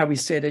know how we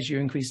said as you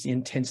increase the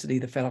intensity,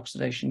 the fat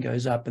oxidation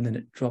goes up and then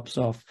it drops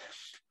off.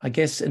 I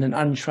guess in an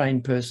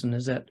untrained person,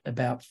 is that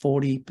about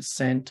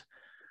 40%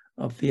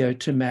 of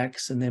VO2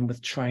 max, and then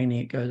with training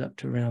it goes up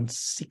to around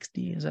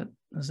 60? Is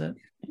that?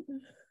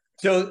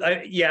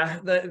 So yeah,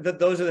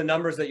 those are the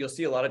numbers that you'll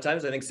see a lot of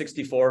times. I think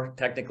 64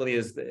 technically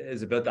is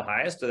about the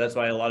highest. So that's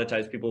why a lot of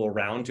times people will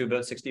round to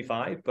about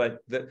 65. But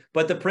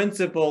the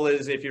principle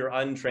is, if you're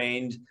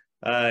untrained,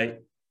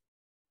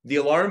 the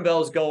alarm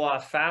bells go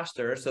off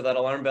faster. So that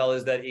alarm bell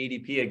is that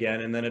ADP again,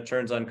 and then it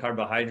turns on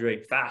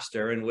carbohydrate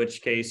faster, in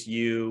which case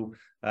you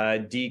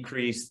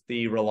decrease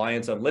the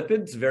reliance on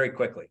lipids very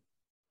quickly.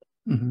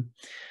 Mm-hmm.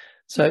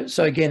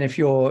 So again, if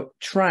you're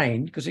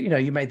trained, because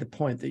you made the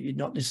point that you're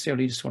not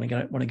necessarily just want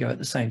to go at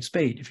the same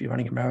speed. If you're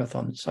running a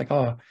marathon, it's like,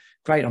 oh,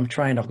 great, I'm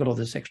trained, I've got all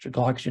this extra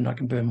glycogen, I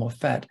can burn more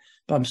fat,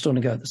 but I'm still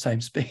going to go at the same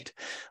speed.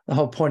 The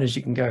whole point is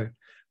you can go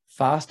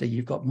faster.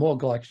 You've got more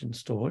glycogen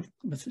stored,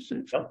 which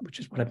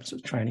is what happens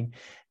with training.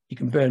 You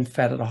can burn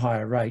fat at a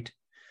higher rate,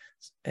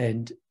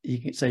 and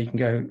you can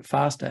go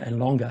faster and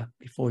longer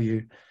before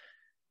you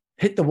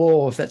hit the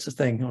wall, if that's a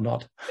thing or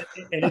not.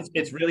 And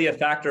it's really a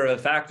factor of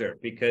a factor,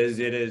 because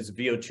it is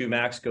VO2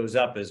 max goes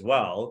up as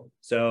well.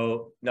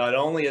 So not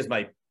only is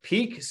my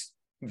peak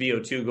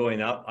VO2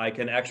 going up, I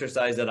can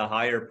exercise at a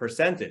higher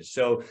percentage.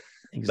 So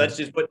exactly. Let's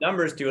just put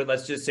numbers to it.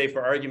 Let's just say,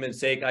 for argument's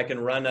sake, I can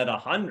run at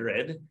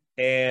 100,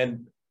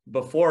 and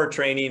before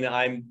training,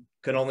 I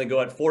can only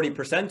go at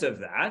 40% of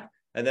that.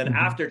 And then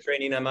after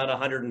training, I'm at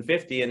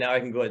 150, and now I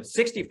can go at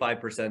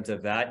 65%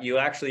 of that. You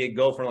actually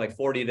go from like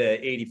 40 to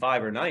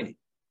 85 or 90.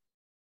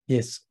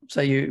 Yes.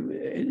 So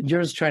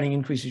endurance training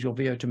increases your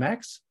VO2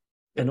 max,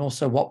 and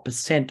also what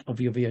percent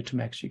of your VO2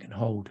 max you can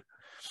hold.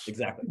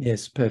 Exactly.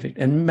 Yes, perfect.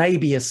 And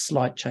maybe a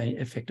slight change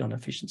effect on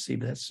efficiency,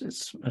 but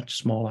it's much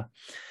smaller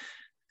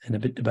and a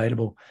bit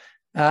debatable.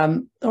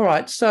 All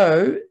right.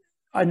 So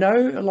I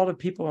know a lot of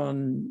people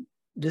on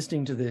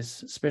listening to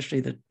this, especially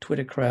the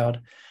Twitter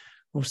crowd,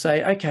 will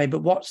say, okay,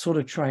 but what sort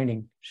of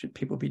training should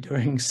people be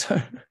doing? So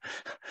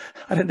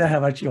I don't know how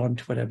much you're on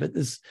Twitter, but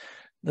there's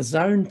the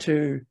Zone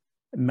 2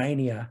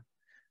 mania.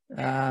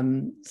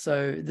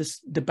 So this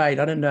debate,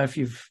 I don't know if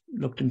you've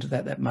looked into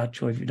that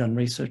much, or if you've done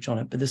research on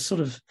it, but this sort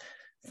of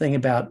thing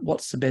about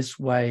what's the best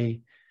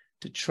way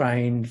to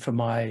train for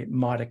my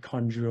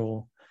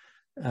mitochondrial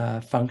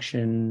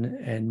function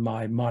and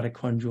my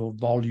mitochondrial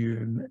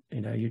volume.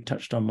 You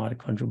touched on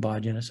mitochondrial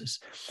biogenesis.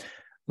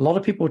 A lot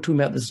of people are talking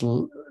about this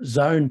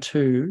Zone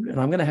 2, and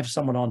I'm going to have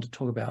someone on to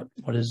talk about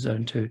what is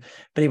Zone 2.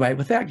 But anyway,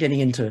 without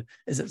getting into,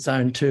 is it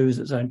Zone 2, is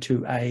it Zone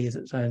 2A, is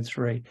it Zone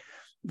 3?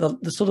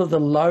 The sort of the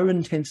low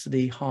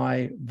intensity,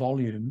 high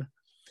volume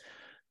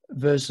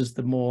versus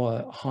the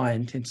more high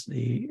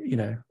intensity,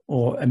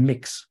 or a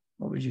mix.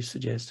 What would you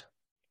suggest?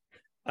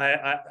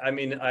 I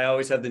mean, I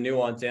always have the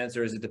nuanced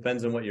answer is it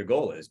depends on what your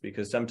goal is,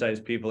 because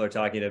sometimes people are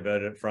talking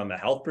about it from a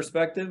health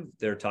perspective.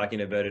 They're talking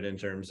about it in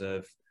terms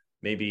of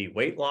maybe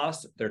weight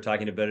loss. They're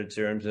talking about it in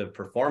terms of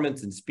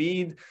performance and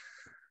speed.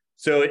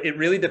 So it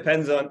really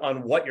depends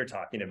on what you're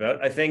talking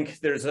about. I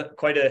think there's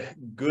quite a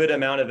good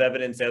amount of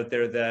evidence out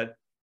there that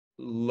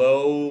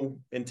low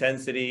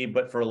intensity,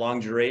 but for a long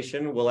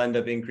duration, will end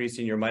up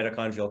increasing your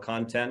mitochondrial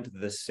content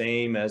the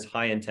same as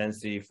high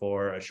intensity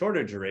for a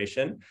shorter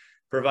duration,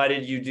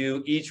 provided you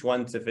do each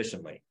one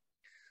sufficiently.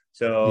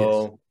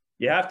 So yes.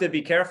 You have to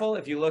be careful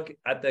if you look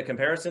at the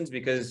comparisons,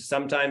 because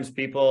sometimes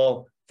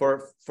people,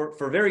 for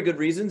very good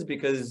reasons,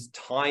 because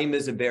time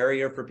is a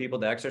barrier for people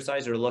to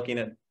exercise, are looking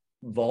at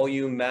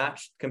volume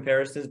matched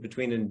comparisons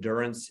between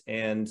endurance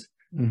and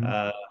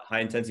high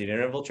intensity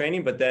interval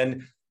training. But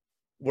then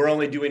we're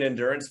only doing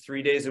endurance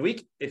 3 days a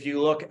week. If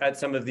you look at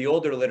some of the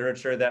older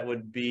literature, that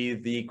would be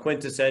the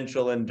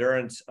quintessential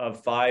endurance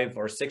of 5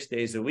 or 6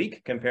 days a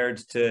week compared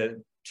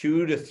to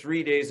 2 to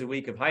 3 days a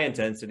week of high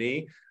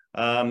intensity.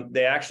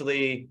 They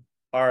actually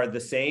are the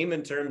same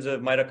in terms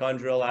of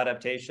mitochondrial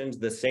adaptations,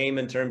 the same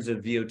in terms of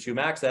VO2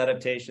 max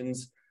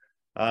adaptations.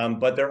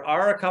 But there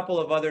are a couple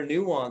of other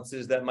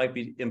nuances that might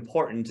be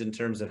important in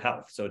terms of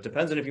health. So it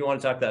depends on if you want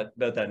to talk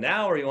about that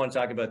now, or you want to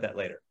talk about that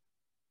later.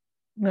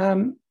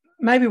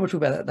 Maybe we'll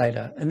talk about that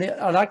later. And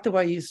I like the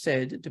way you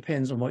said it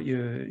depends on what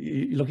you're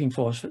looking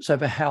for. So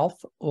for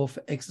health or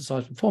for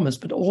exercise performance,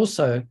 but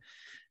also,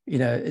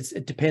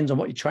 it depends on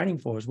what you're training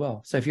for as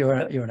well. So if you're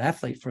an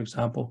athlete, for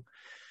example,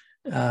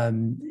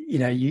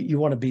 you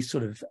want to be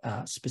sort of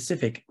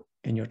specific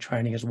in your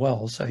training as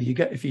well. So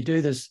if you do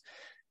this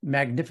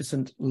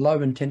magnificent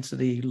low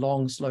intensity,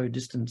 long, slow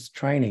distance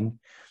training,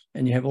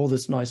 and you have all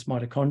this nice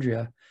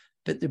mitochondria,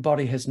 but the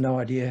body has no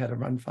idea how to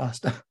run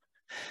faster.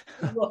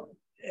 Well,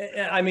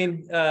 I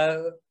mean,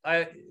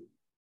 I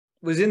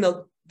was in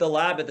the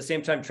lab at the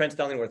same time Trent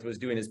Stellingworth was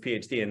doing his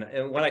PhD.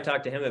 And when I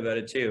talked to him about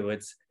it too,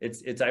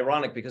 it's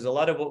ironic, because a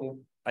lot of what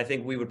I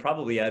think we would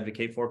probably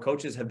advocate for,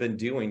 coaches have been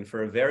doing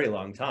for a very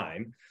long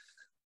time.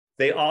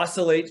 they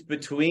oscillate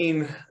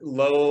between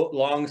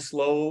long,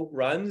 slow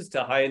runs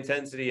to high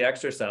intensity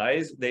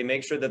exercise. They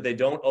make sure that they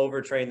don't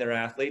overtrain their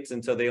athletes,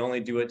 and so they only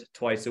do it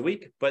twice a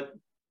week. But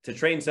to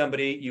train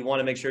somebody, you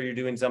want to make sure you're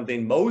doing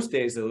something most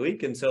days of the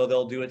week, and so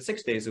they'll do it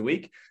 6 days a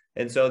week.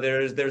 And so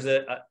there's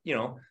a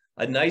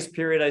nice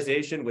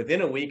periodization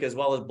within a week, as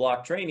well as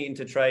block training,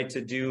 to try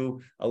to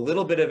do a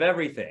little bit of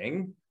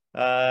everything.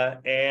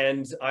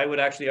 And I would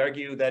actually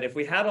argue that if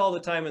we had all the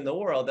time in the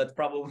world, that's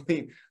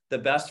probably the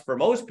best for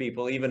most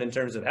people, even in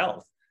terms of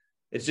health.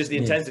 It's just the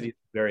intensity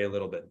vary a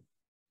little bit.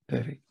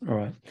 Perfect. All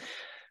right.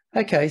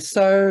 Okay.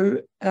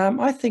 So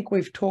I think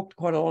we've talked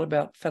quite a lot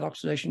about fat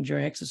oxidation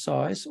during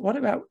exercise. What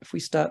about if we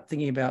start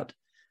thinking about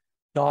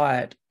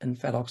diet and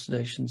fat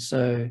oxidation?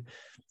 So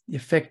the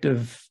effect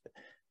of,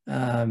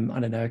 I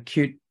don't know,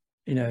 acute,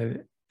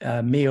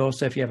 meal.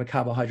 So if you have a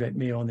carbohydrate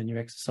meal and then you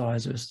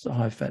exercise versus a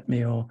high fat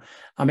meal,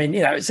 I mean,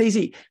 it's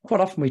easy. Quite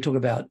often we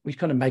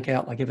kind of make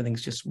out like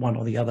everything's just one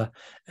or the other.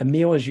 A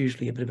meal is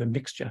usually a bit of a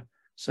mixture.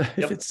 So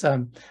if it's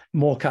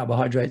more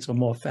carbohydrates or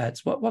more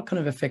fats, what kind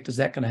of effect is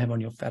that going to have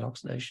on your fat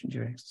oxidation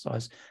during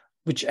exercise?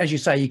 Which, as you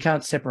say, you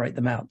can't separate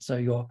them out. So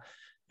your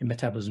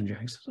metabolism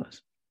during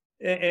exercise.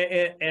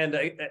 And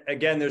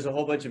again, there's a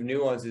whole bunch of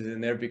nuances in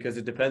there, because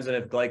it depends on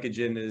if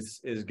glycogen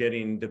is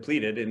getting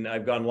depleted. And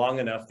I've gone long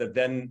enough that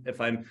then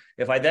if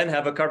I then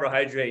have a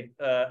carbohydrate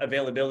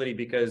availability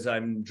because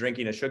I'm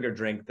drinking a sugar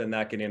drink, then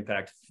that can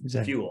impact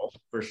fuel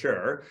for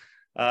sure.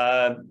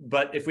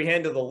 But if we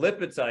handle the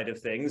lipid side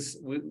of things,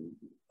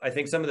 I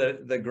think some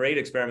of the great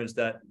experiments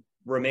that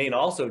Romain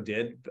also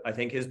did, I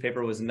think his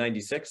paper was in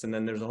 96, and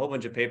then there's a whole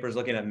bunch of papers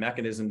looking at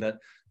mechanism that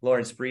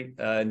Lawrence Spreet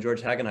and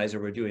George Hagenheiser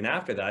were doing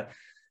after that,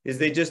 is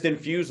they just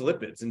infuse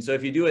lipids. And so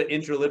if you do an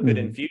intralipid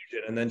infusion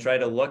and then try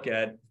to look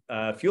at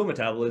fuel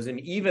metabolism,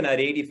 even at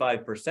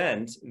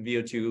 85%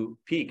 VO2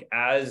 peak,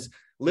 as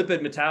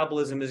lipid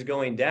metabolism is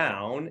going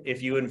down,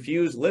 if you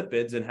infuse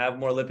lipids and have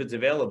more lipids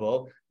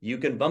available, you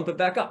can bump it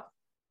back up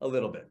a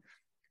little bit.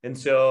 And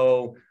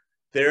so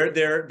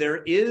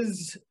there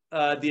is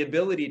the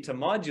ability to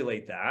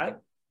modulate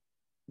that.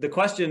 The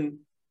question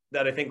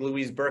that I think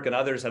Louise Burke and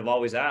others have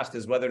always asked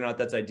is whether or not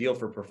that's ideal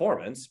for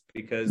performance,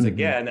 because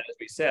again, as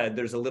we said,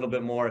 there's a little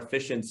bit more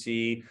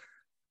efficiency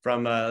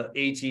from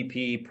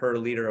ATP per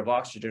liter of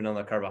oxygen on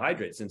the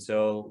carbohydrates. And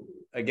so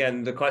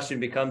again, the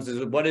question becomes,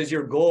 what is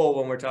your goal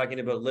when we're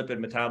talking about lipid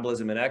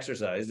metabolism and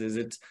exercise? Is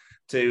it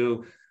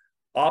to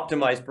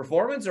optimize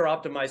performance or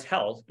optimize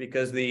health?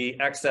 Because the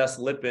excess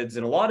lipids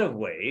in a lot of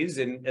ways,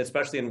 and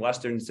especially in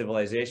Western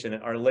civilization,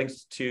 are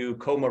linked to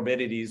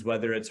comorbidities,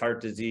 whether it's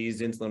heart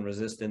disease, insulin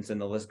resistance, and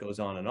the list goes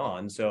on and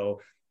on.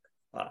 So,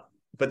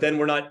 but then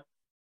we're not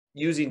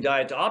using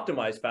diet to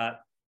optimize fat.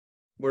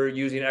 We're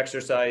using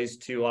exercise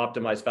to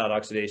optimize fat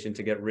oxidation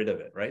to get rid of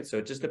it, right? So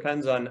it just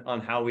depends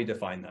on how we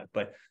define that.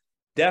 But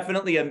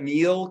definitely a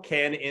meal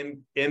can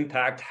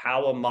impact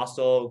how a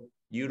muscle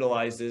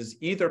utilizes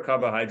either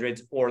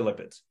carbohydrates or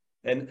lipids.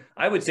 And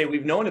I would say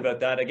we've known about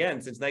that, again,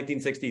 since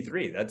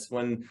 1963. That's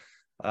when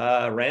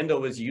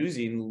Randall was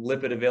using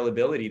lipid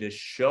availability to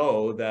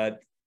show that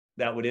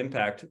would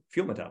impact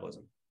fuel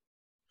metabolism.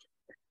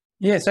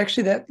 Yes,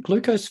 actually that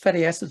glucose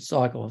fatty acid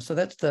cycle. So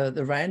that's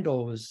the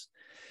Randall is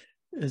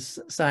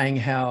saying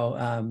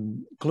how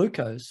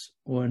glucose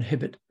will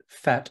inhibit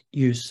fat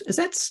use. Is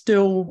that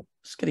still,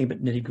 it's getting a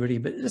bit nitty gritty,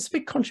 but it's a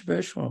bit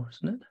controversial,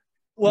 isn't it?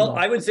 Well,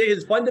 I would say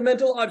his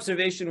fundamental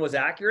observation was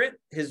accurate.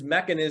 His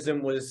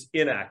mechanism was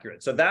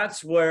inaccurate. So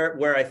that's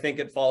where I think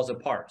it falls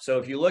apart. So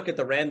if you look at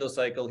the Randall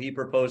cycle, he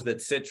proposed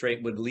that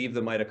citrate would leave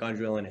the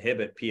mitochondrial and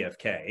inhibit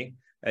PFK.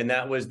 And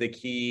that was the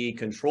key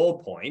control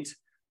point.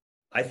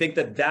 I think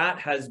that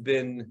has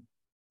been,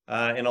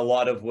 in a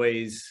lot of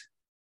ways,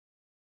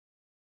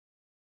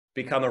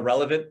 become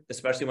irrelevant,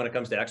 especially when it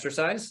comes to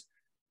exercise.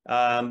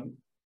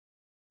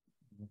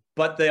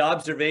 But the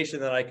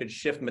observation that I could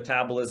shift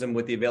metabolism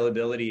with the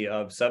availability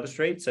of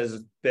substrates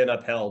has been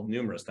upheld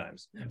numerous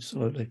times.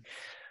 Absolutely.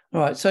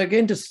 All right. So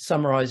again, to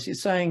summarize, you're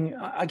saying,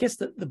 I guess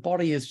that the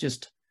body is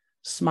just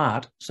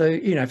smart. So,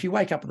 if you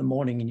wake up in the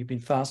morning and you've been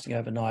fasting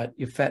overnight,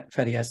 your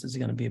fatty acids are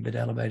going to be a bit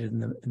elevated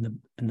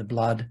in the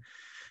blood.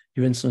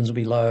 Your insulins will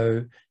be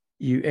low.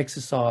 You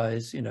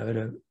exercise, at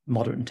a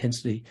moderate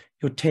intensity,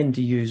 you'll tend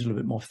to use a little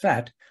bit more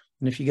fat.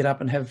 And if you get up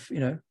and have,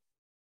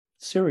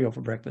 cereal for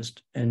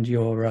breakfast and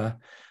you're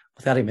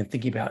without even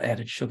thinking about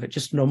added sugar,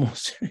 just normal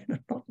cereal,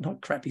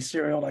 not crappy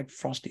cereal like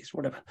Frosties,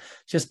 whatever,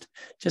 just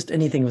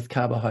anything with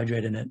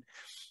carbohydrate in it,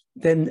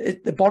 then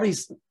the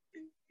body's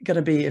going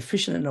to be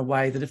efficient in a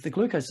way that if the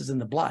glucose is in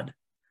the blood,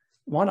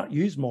 why not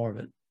use more of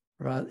it,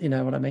 right? You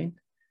know what I mean?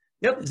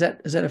 Yep. Is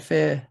that a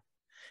fair?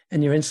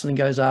 And your insulin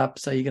goes up,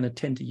 so you're going to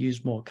tend to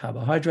use more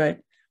carbohydrate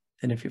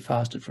than if you're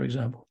fasted, for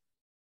example.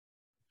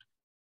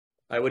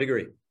 I would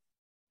agree.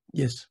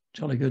 Yes,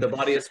 jolly good. The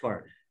body is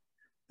smart.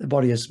 The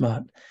body is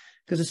smart.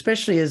 Because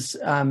especially as,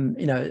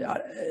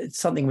 it's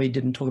something we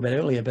didn't talk about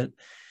earlier, but,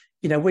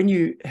 when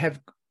you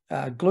have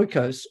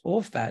glucose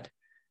or fat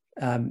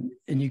and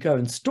you go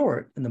and store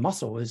it in the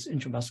muscle as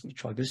intramuscular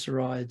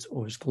triglycerides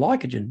or as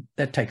glycogen,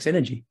 that takes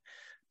energy.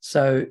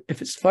 So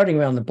if it's floating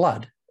around the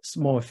blood, it's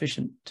more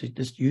efficient to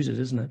just use it,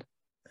 isn't it?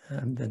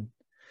 Then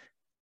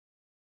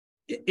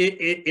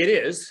it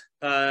is.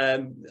 I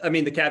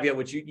mean, the caveat,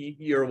 which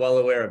you're well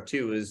aware of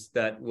too, is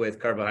that with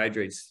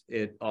carbohydrates,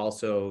 it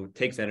also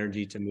takes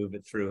energy to move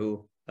it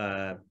through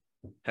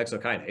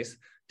hexokinase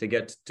to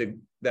get to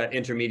that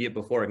intermediate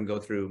before it can go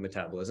through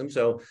metabolism.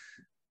 So,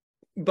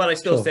 but I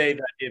still say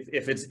that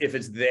if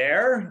it's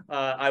there,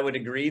 I would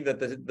agree that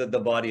the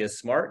body is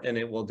smart and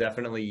it will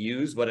definitely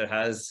use what it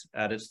has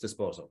at its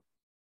disposal.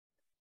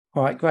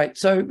 All right, great.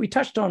 So we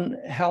touched on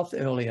health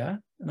earlier,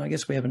 and I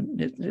guess we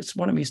haven't.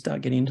 Why don't we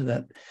start getting into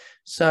that?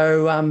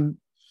 So,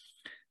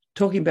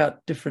 talking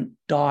about different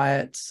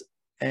diets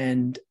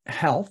and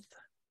health,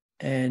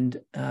 and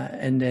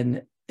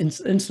then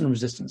insulin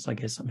resistance, I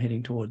guess I'm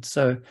heading towards.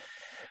 So,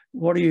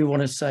 what do you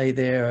want to say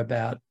there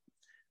about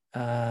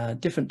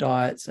different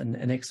diets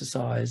and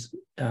exercise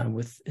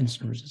with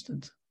insulin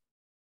resistance?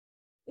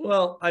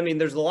 Well, I mean,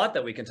 there's a lot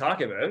that we can talk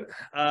about.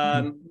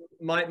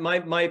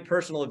 My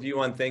personal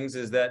view on things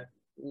is that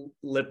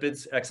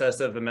lipids,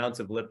 excessive amounts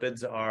of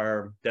lipids,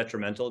 are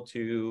detrimental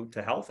to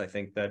health. I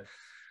think that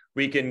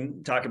we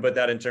can talk about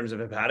that in terms of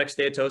hepatic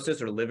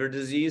steatosis or liver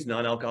disease,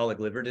 non-alcoholic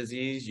liver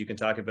disease. You can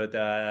talk about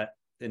that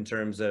in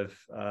terms of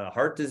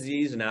heart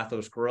disease and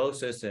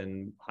atherosclerosis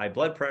and high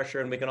blood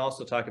pressure. And we can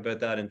also talk about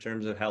that in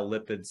terms of how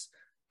lipids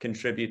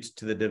contribute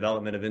to the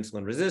development of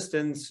insulin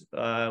resistance,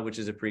 which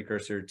is a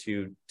precursor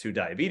to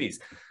diabetes.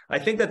 I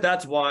think that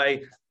that's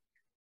why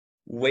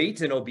weight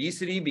and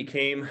obesity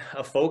became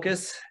a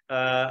focus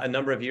a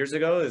number of years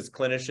ago, as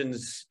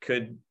clinicians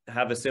could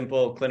have a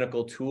simple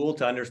clinical tool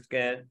to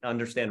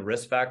understand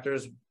risk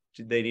factors.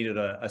 They needed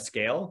a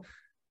scale.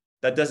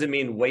 That doesn't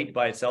mean weight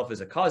by itself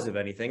is a cause of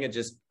anything. It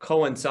just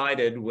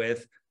coincided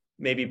with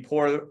maybe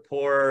poor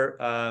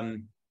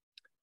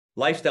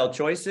lifestyle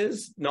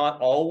choices, not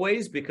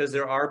always, because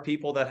there are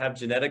people that have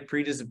genetic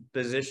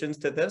predispositions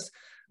to this.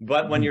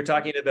 But when you're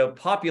talking about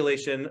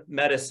population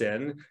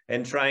medicine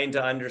and trying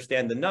to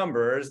understand the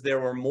numbers, there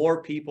were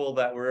more people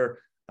that were,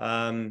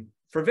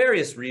 for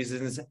various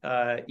reasons,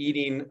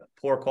 eating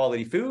poor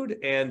quality food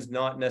and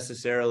not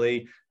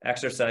necessarily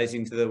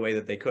exercising to the way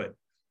that they could.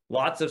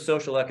 Lots of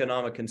social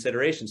economic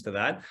considerations to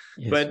that.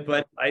 Yes.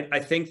 But I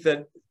think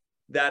that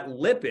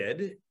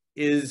lipid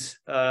is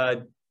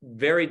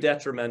very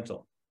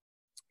detrimental.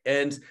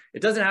 And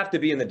it doesn't have to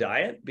be in the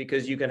diet,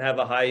 because you can have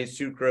a high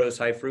sucrose,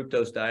 high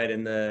fructose diet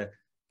and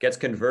gets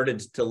converted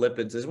to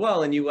lipids as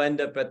well. And you end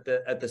up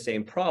at the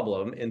same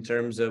problem in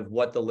terms of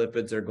what the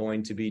lipids are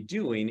going to be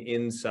doing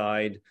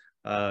inside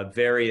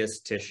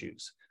various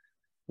tissues.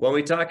 When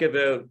we talk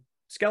about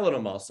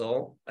skeletal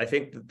muscle, I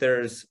think that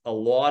there's a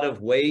lot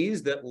of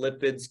ways that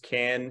lipids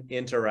can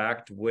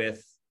interact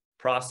with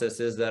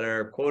processes that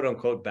are quote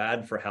unquote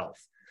bad for health.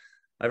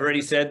 I've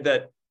already said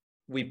that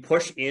we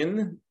push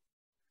in.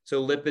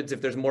 So lipids,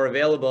 if there's more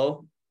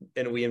available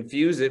and we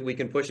infuse it, we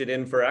can push it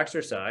in for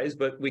exercise,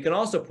 but we can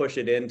also push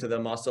it into the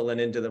muscle and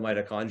into the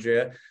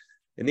mitochondria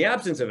in the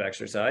absence of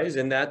exercise.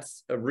 And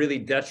that's a really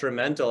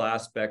detrimental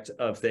aspect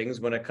of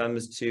things when it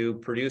comes to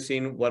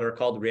producing what are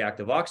called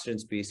reactive oxygen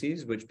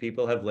species, which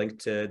people have linked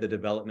to the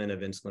development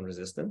of insulin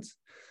resistance.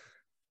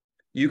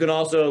 You can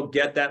also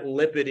get that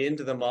lipid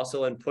into the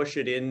muscle and push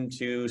it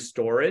into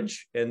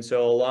storage. And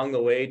so along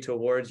the way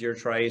towards your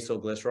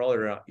triacylglycerol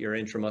or your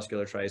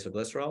intramuscular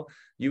triacylglycerol,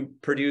 you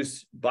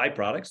produce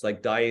byproducts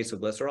like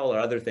diacylglycerol or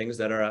other things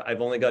that are,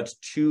 I've only got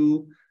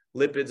 2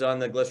 lipids on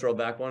the glycerol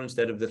backbone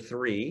instead of the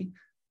 3.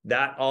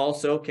 That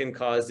also can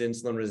cause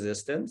insulin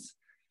resistance.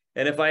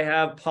 And if I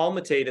have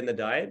palmitate in the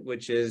diet,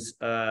 which is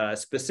a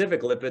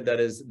specific lipid that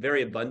is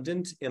very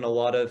abundant in a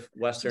lot of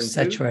Western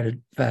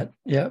saturated fat,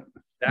 yeah.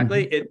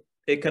 Exactly.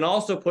 It can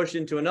also push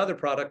into another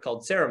product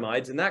called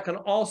ceramides, and that can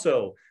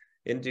also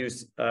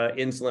induce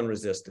insulin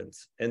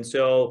resistance. And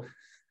so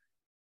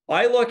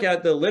I look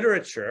at the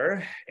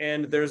literature,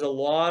 and there's a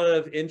lot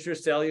of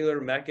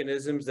intracellular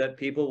mechanisms that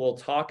people will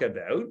talk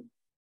about.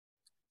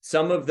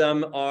 Some of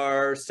them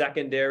are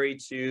secondary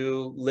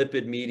to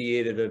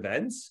lipid-mediated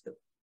events.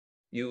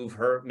 You've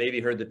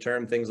maybe heard the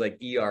term things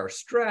like ER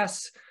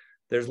stress.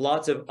 There's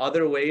lots of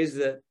other ways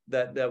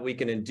that we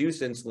can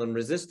induce insulin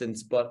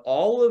resistance, but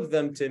all of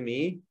them, to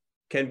me,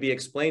 can be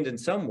explained in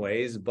some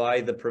ways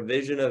by the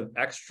provision of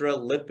extra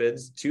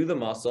lipids to the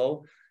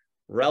muscle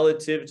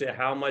relative to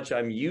how much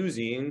I'm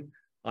using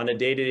on a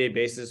day-to-day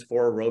basis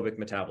for aerobic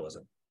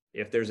metabolism.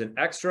 If there's an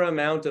extra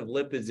amount of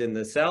lipids in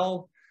the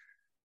cell,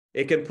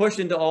 it can push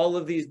into all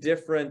of these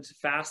different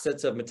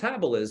facets of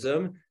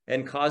metabolism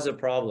and cause a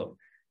problem.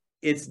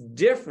 It's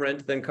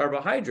different than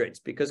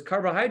carbohydrates, because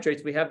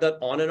carbohydrates, we have that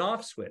on and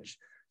off switch.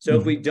 So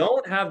if we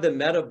don't have the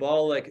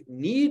metabolic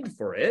need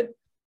for it,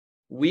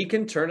 we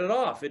can turn it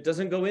off. It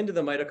doesn't go into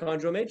the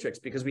mitochondrial matrix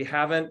because we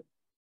haven't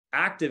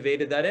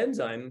activated that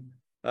enzyme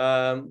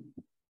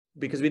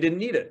because we didn't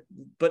need it.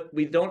 But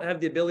we don't have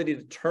the ability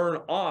to turn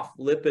off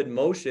lipid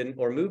motion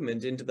or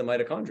movement into the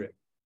mitochondria.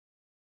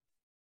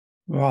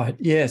 Right.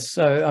 Yes.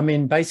 So, I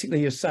mean, basically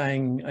you're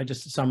saying,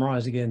 just to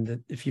summarize again, that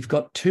if you've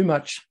got too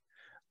much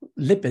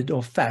lipid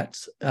or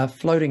fats are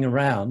floating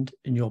around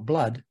in your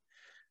blood,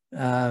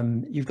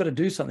 you've got to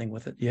do something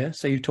with it. Yeah.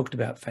 So you talked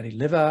about fatty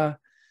liver.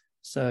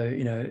 So,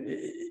 you know,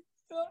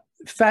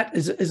 fat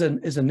is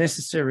a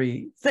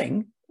necessary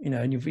thing, you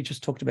know, and we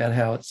just talked about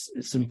how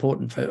it's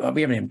important for,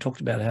 we haven't even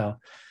talked about how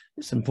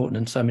it's important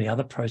in so many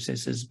other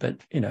processes, but,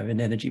 you know, in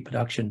energy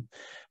production.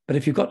 But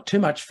if you've got too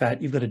much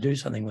fat, you've got to do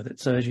something with it.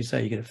 So as you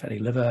say, you get a fatty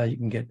liver, you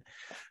can get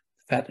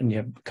fat in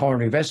your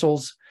coronary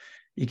vessels,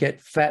 you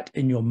get fat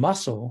in your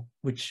muscle,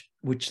 which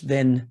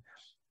then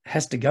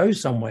has to go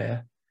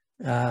somewhere.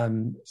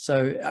 So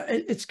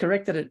it's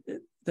correct that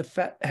the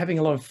fat, having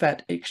a lot of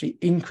fat actually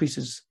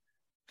increases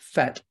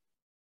fat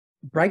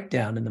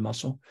breakdown in the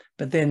muscle,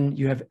 but then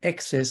you have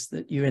excess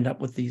that you end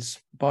up with these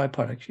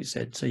byproducts you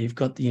said. So you've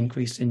got the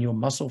increase in your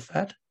muscle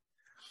fat.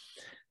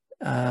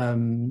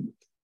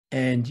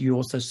 And you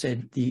also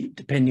said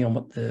depending on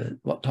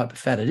what type of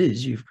fat it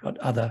is, you've got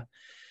other,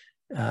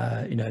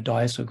 you know,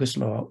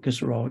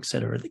 diacylglycerol, et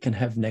cetera, that can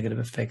have negative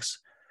effects.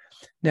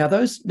 Now,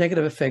 those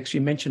negative effects,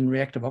 you mentioned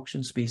reactive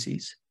oxygen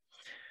species,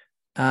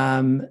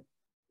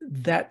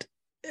 that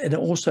it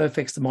also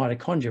affects the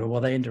mitochondria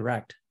while they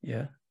interact.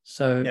 Yeah.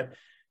 So do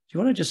you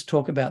want to just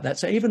talk about that?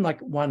 So even like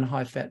one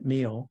high fat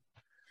meal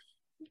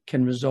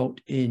can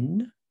result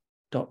in ...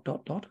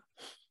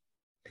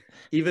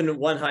 Even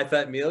one high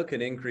fat meal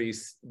can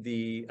increase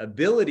the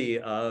ability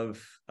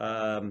of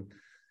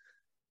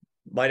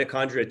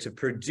mitochondria to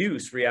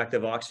produce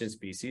reactive oxygen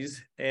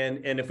species.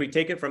 And if we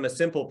take it from a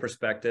simple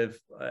perspective,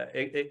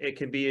 it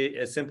can be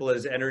as simple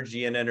as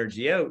energy in,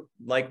 energy out,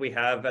 like we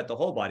have at the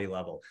whole body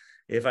level.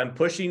 If I'm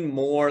pushing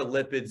more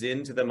lipids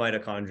into the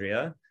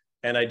mitochondria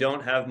and I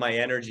don't have my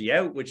energy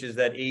out, which is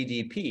that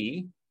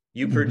ADP,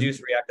 you produce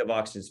reactive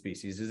oxygen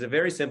species, is a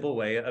very simple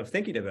way of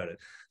thinking about it.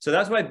 So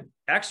that's why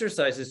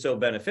exercise is so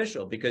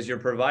beneficial, because you're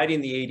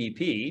providing the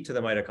ADP to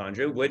the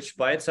mitochondria, which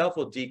by itself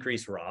will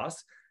decrease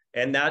ROS.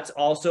 And that's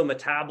also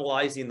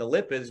metabolizing the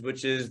lipids,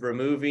 which is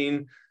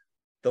removing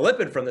the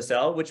lipid from the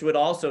cell, which would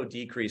also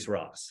decrease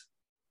ROS.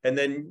 And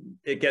then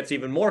it gets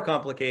even more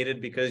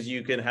complicated because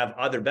you can have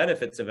other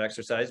benefits of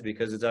exercise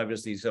because it's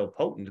obviously so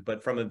potent.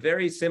 But from a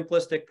very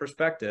simplistic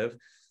perspective,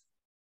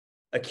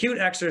 acute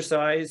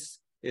exercise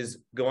is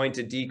going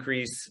to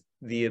decrease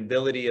the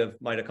ability of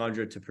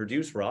mitochondria to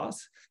produce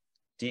ROS,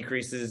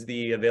 decreases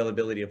the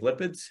availability of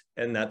lipids,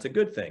 and that's a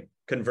good thing.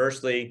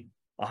 Conversely,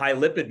 a high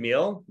lipid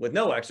meal with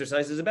no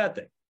exercise is a bad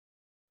thing.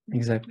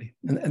 Exactly.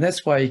 And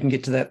that's why you can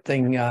get to that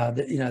thing,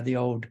 that, you know, the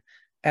old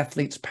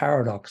athlete's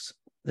paradox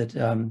that,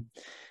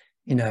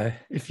 you know,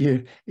 if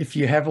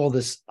you have all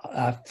this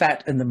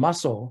fat in the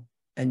muscle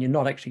and you're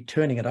not actually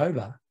turning it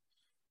over,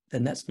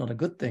 then that's not a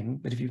good thing.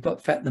 But if you've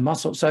got fat in the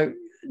muscle, so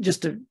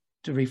just to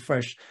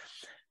refresh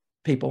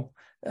people,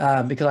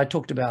 because I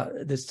talked about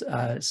this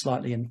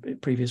slightly in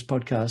previous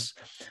podcasts.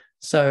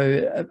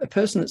 So a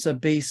person that's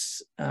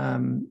obese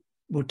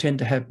will tend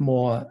to have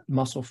more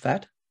muscle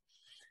fat,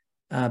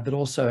 but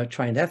also a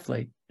trained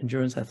athlete,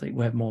 endurance athlete,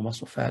 will have more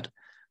muscle fat.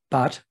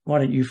 But why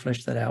don't you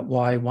flesh that out?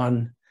 Why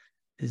one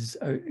is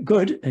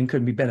good and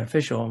could be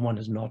beneficial and one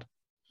is not?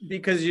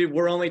 Because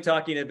we're only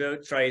talking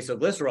about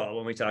triacylglycerol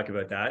when we talk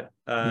about that.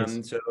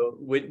 Yes. So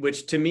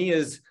which to me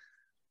is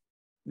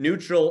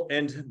neutral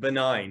and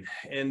benign.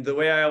 And the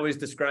way I always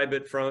describe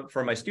it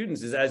for my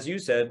students is, as you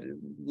said,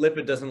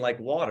 lipid doesn't like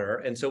water.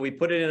 And so we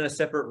put it in a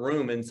separate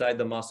room inside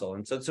the muscle.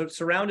 And so it's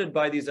surrounded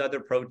by these other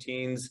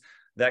proteins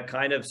that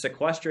kind of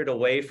sequester it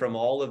away from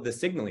all of the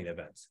signaling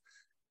events.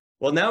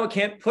 Well, now it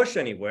can't push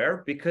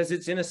anywhere because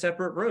it's in a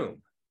separate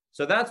room.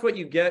 So that's what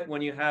you get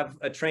when you have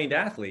a trained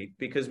athlete,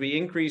 because we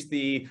increase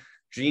the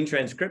gene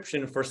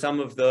transcription for some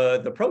of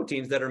the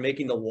proteins that are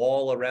making the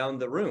wall around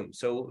the room.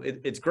 So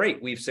it's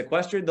great. We've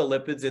sequestered the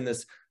lipids in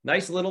this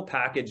nice little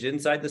package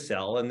inside the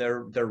cell, and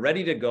they're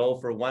ready to go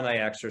for when I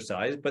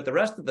exercise. But the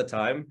rest of the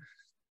time,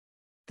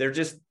 they're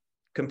just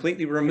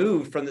completely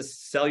removed from the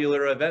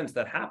cellular events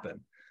that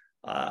happen.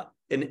 An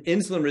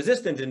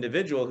insulin-resistant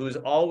individual who's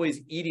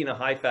always eating a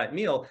high-fat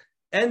meal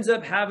ends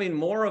up having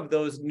more of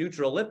those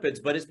neutral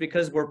lipids, but it's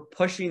because we're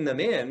pushing them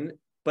in.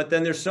 But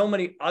then there's so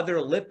many other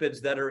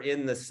lipids that are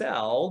in the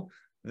cell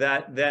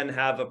that then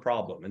have a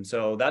problem. And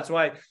so that's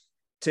why,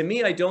 to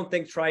me, I don't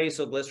think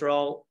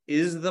triacylglycerol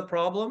is the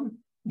problem.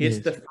 It's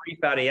the free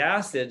fatty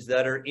acids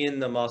that are in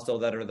the muscle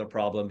that are the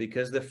problem,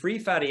 because the free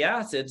fatty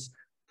acids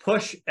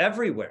push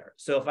everywhere.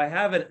 So if I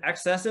have an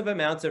excessive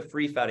amounts of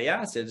free fatty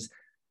acids,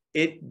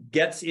 it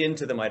gets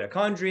into the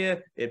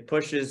mitochondria, it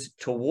pushes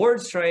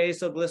towards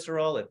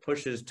triacylglycerol, it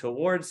pushes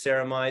towards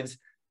ceramides.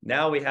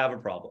 Now we have a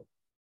problem.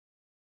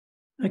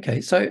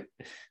 Okay, so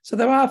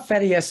there are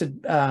fatty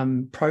acid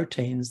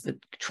proteins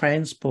that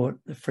transport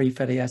the free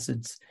fatty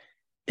acids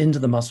into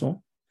the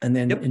muscle and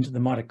then into the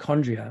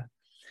mitochondria.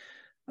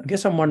 I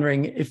guess I'm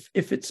wondering if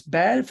it's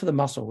bad for the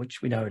muscle,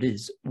 which we know it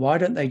is, why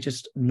don't they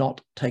just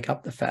not take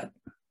up the fat?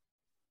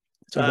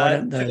 So why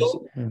don't those...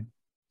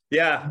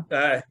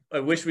 I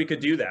wish we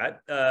could do that.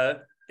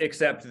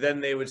 except then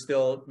they would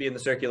still be in the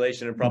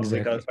circulation and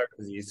probably cause heart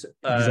disease.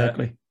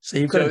 Exactly. So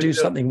you've got to do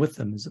something with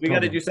them. We got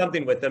to do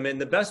something with them.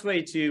 And the best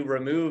way to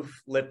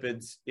remove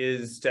lipids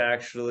is to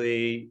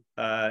actually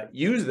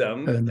use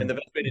them. And the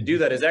best way to do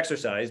that is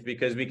exercise,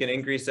 because we can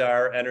increase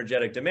our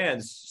energetic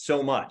demands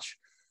so much.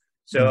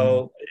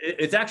 So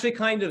it's actually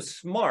kind of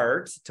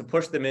smart to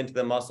push them into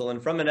the muscle.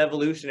 And from an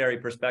evolutionary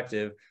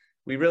perspective,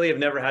 we really have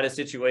never had a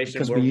situation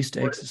because where we used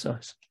to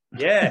exercise.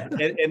 Yeah,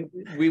 and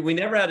we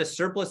never had a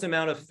surplus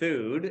amount of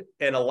food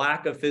and a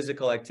lack of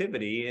physical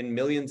activity in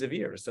millions of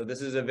years. So this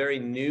is a very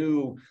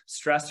new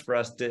stress for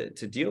us to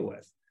deal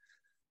with.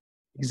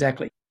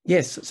 Exactly.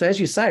 Yes. So as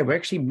you say, we're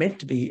actually meant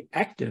to be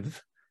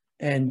active.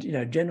 And,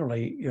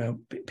 generally,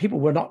 people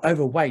were not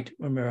overweight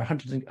when we were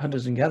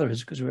hunters and gatherers,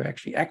 because we were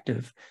actually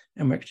active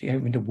and we're actually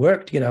having to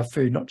work to get our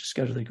food, not just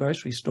go to the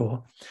grocery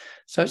store.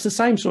 So it's the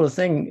same sort of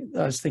thing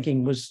I was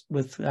thinking was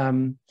with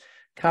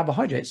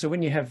carbohydrates. So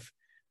when you have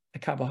a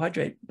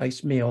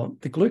carbohydrate-based meal,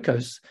 the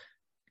glucose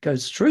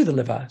goes through the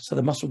liver, so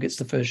the muscle gets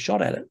the first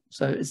shot at it.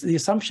 So the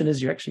assumption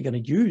is you're actually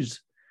going to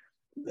use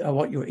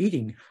what you're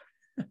eating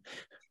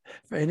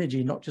for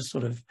energy, not just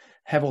sort of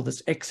have all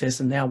this excess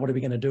and now what are we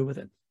going to do with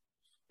it?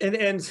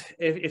 And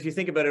if you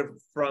think about it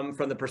from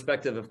the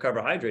perspective of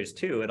carbohydrates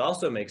too, it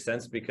also makes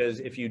sense, because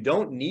if you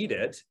don't need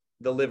it,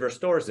 the liver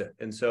stores it.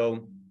 And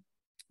so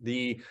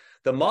the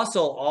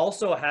muscle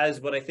also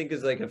has what I think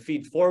is like a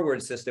feed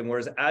forward system,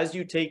 whereas as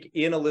you take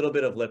in a little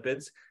bit of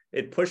lipids,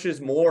 it pushes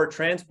more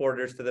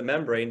transporters to the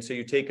membrane. So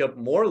you take up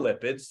more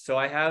lipids. So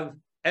I have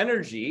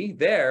energy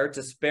there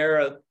to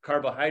spare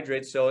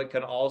carbohydrates, so it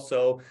can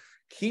also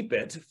keep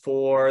it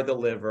for the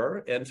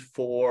liver and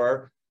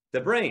for the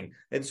brain.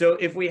 And so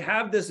if we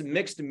have this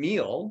mixed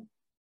meal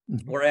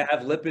where I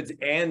have lipids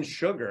and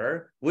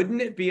sugar,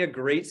 wouldn't it be a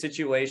great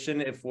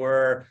situation if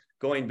we're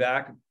going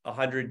back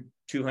 100,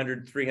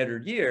 200,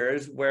 300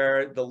 years,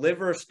 where the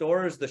liver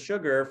stores the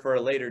sugar for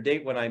a later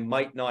date when I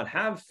might not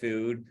have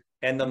food,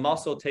 and the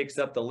muscle takes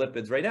up the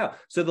lipids right now?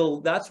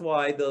 So that's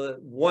why the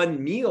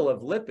one meal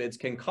of lipids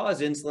can cause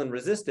insulin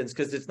resistance,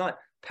 because it's not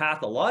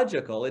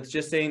pathological. It's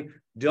just saying,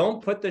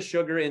 don't put the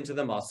sugar into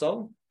the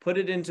muscle, put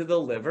it into the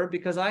liver,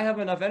 because I have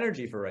enough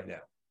energy for right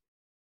now.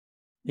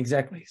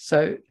 Exactly.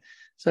 So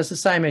it's the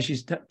same as you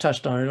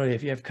touched on earlier.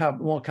 If you have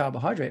more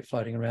carbohydrate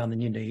floating around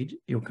than you need,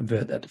 you'll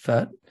convert that to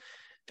fat.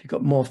 If you've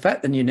got more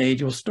fat than you need,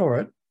 you'll store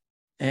it.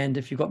 And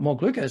if you've got more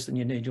glucose than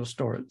you need, you'll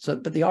store it. So,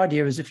 but the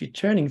idea is, if you're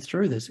turning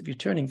through this, if you're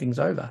turning things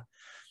over,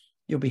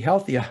 you'll be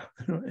healthier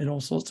in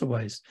all sorts of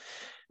ways.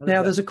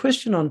 Now, there's a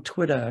question on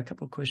Twitter, a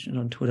couple of questions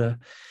on Twitter.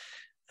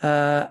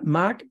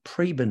 Mark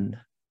Preben,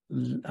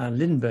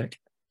 Lindbergh,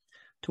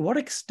 to what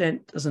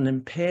extent does an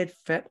impaired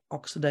fat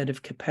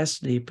oxidative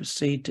capacity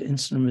proceed to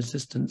insulin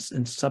resistance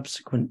and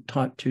subsequent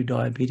type 2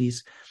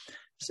 diabetes?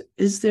 So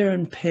is there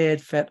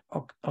impaired fat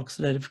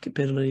oxidative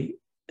capability?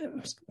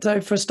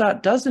 So for a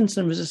start, does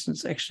insulin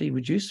resistance actually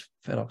reduce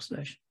fat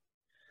oxidation?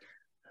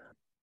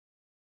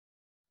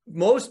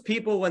 Most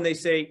people, when they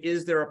say,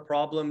 is there a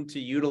problem to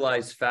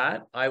utilize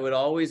fat? I would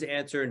always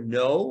answer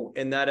no,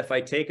 in that if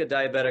I take a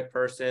diabetic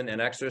person and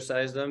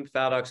exercise them,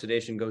 fat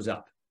oxidation goes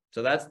up.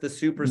 So that's the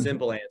super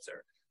simple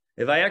answer.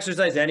 If I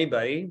exercise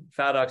anybody,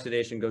 fat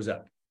oxidation goes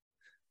up.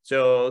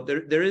 So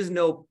there is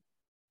no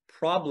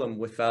problem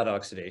with fat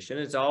oxidation.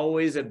 It's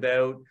always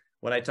about,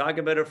 when I talk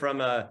about it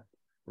from a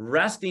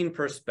resting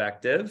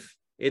perspective,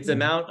 it's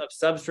amount of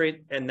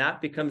substrate, and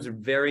that becomes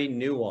very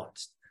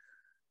nuanced.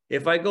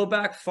 If I go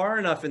back far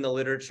enough in the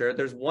literature,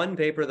 there's one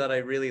paper that I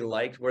really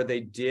liked where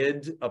they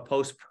did a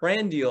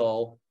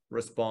postprandial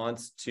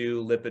response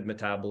to lipid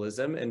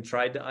metabolism and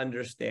tried to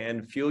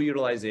understand fuel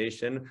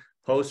utilization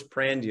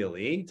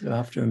postprandially. So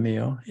after a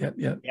meal, yep.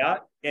 Yeah,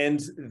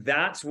 and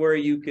that's where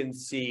you can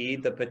see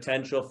the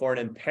potential for an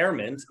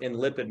impairment in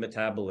lipid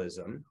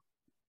metabolism.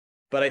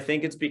 But I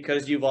think it's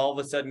because you've all of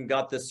a sudden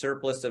got the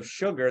surplus of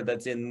sugar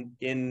that's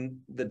in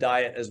the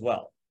diet as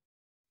well,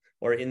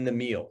 or in the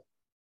meal.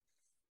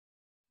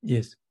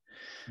 Yes.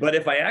 But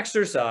if I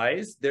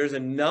exercise, there's a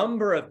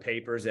number of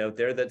papers out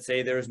there that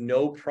say there's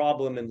no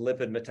problem in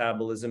lipid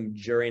metabolism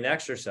during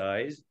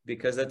exercise,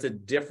 because that's a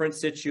different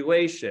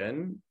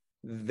situation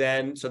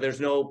than, so there's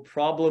no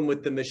problem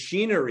with the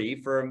machinery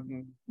for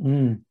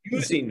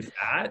using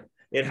fat.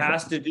 It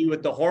has to do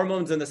with the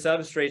hormones and the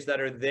substrates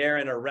that are there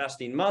in a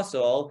resting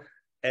muscle.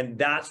 And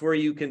that's where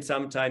you can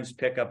sometimes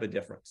pick up a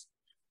difference.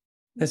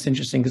 That's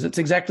interesting, because it's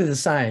exactly the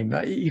same.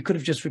 You could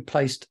have just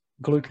replaced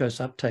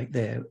glucose uptake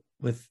there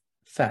with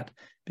fat,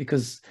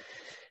 because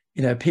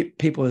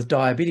people with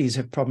diabetes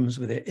have problems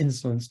with their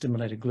insulin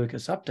stimulated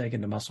glucose uptake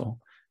into muscle,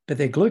 but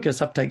their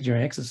glucose uptake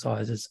during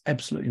exercise is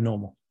absolutely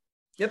normal.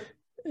 Yep.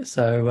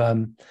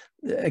 So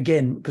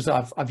again, because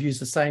I've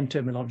used the same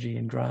terminology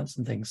in grants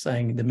and things,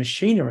 saying the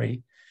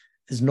machinery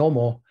is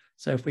normal.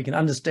 So if we can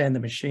understand the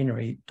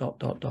machinery, ...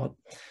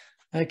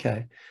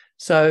 Okay.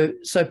 So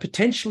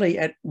potentially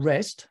at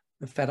rest,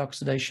 the fat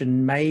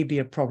oxidation may be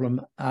a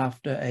problem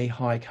after a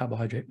high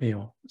carbohydrate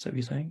meal. Is that what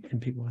you're saying? In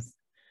people with,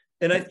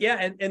 and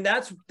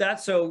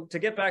that's so, to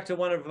get back to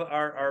one of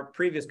our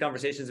previous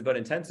conversations about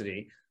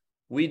intensity,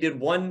 we did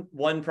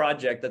one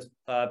project that's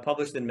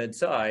published in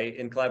MedSci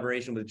in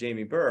collaboration with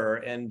Jamie Burr,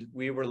 and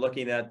we were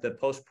looking at the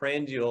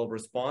postprandial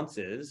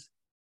responses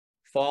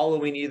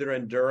following either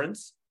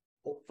endurance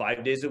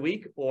 5 days a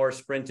week or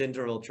sprint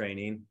interval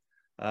training,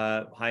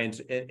 high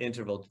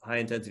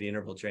intensity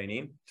interval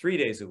training 3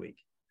 days a week.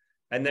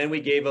 And then we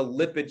gave a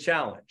lipid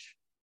challenge.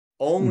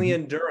 Only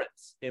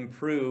endurance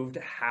improved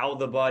how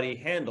the body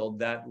handled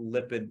that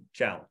lipid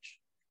challenge.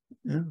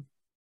 Yeah.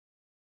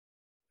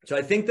 So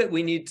I think that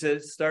we need to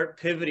start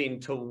pivoting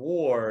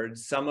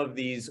towards some of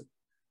these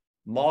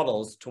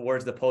models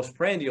towards the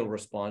postprandial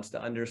response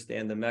to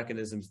understand the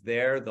mechanisms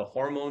there, the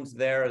hormones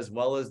there, as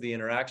well as the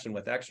interaction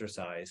with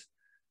exercise,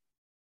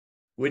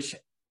 which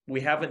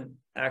we haven't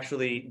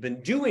actually been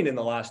doing in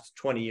the last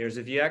 20 years.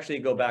 If you actually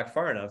go back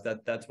far enough,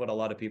 that's what a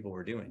lot of people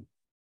were doing.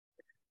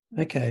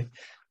 Okay.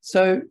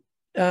 So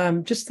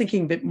just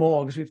thinking a bit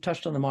more, because we've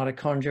touched on the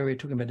mitochondria, we're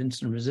talking about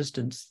insulin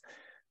resistance.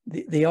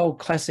 The old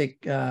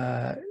classic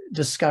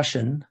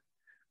discussion,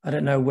 I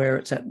don't know where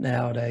it's at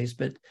nowadays,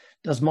 but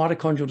does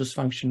mitochondrial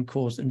dysfunction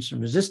cause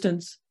insulin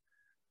resistance,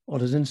 or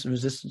does insulin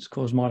resistance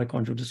cause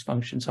mitochondrial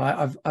dysfunction? So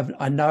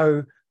I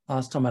know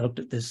last time I looked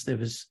at this, there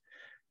was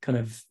kind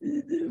of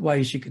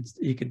ways you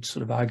could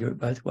sort of argue it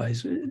both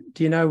ways.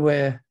 Do you know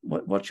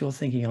what's your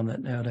thinking on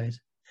that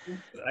nowadays?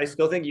 I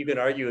still think you can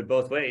argue it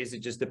both ways. It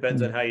just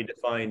depends on how you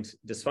defined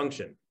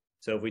dysfunction.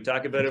 So if we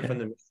talk about it from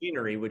the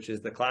machinery, which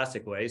is the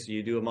classic way, so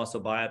you do a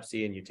muscle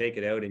biopsy and you take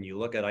it out and you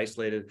look at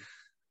isolated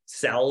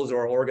cells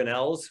or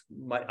organelles,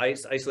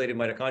 isolated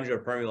mitochondria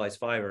or permeabilized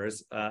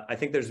fibers, I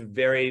think there's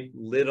very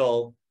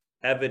little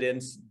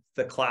evidence,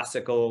 the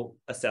classical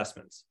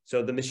assessments.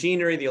 So the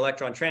machinery, the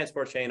electron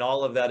transport chain,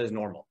 all of that is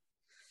normal.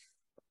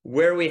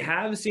 Where we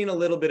have seen a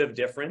little bit of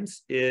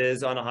difference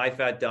is on a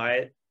high-fat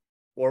diet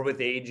or with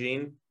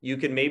aging, you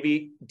can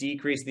maybe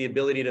decrease the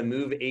ability to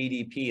move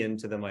ADP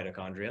into the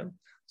mitochondria.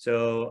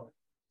 So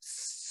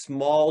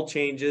small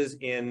changes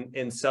in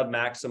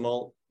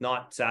submaximal,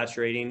 not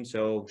saturating.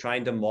 So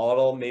trying to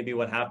model maybe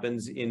what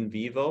happens in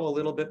vivo a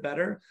little bit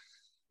better.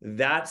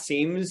 That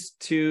seems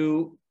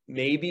to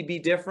maybe be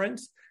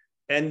different.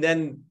 And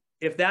then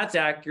if that's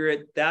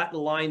accurate, that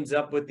lines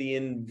up with the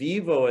in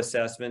vivo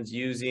assessments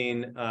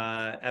using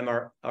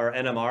MR or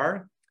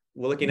NMR.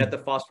 We're looking at the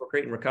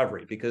phosphocreatine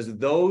recovery, because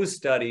those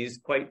studies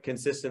quite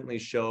consistently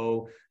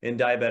show in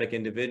diabetic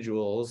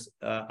individuals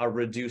a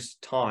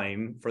reduced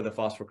time for the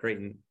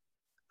phosphocreatine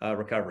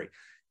recovery.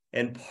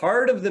 And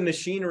part of the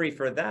machinery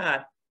for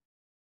that,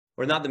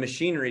 or not the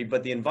machinery,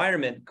 but the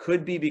environment,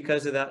 could be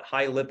because of that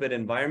high lipid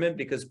environment,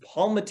 because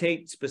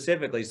palmitate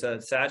specifically, so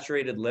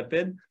saturated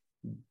lipid,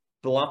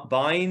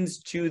 binds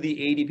to the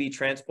ADP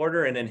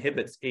transporter and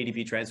inhibits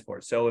ADP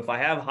transport. So if I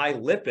have high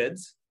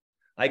lipids,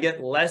 I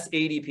get less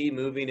ADP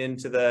moving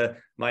into the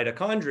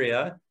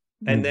mitochondria,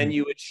 and then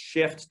you would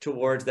shift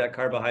towards that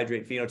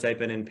carbohydrate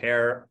phenotype and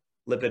impair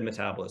lipid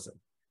metabolism.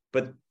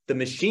 But the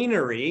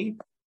machinery,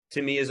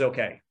 to me, is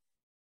okay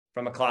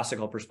from a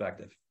classical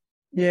perspective.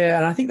 Yeah,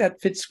 and I think that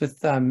fits with,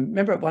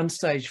 remember at one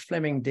stage,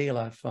 Fleming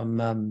Dealer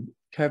from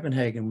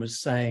Copenhagen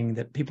was saying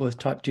that people with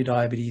type 2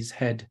 diabetes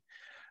had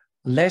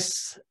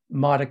less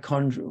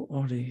mitochondrial,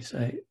 what do you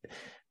say?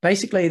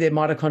 Basically, their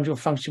mitochondrial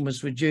function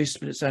was reduced,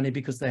 but it's only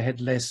because they had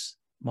less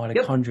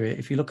mitochondria. Yep.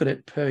 If you look at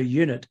it per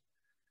unit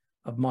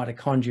of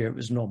mitochondria, it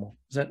was normal.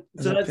 Is that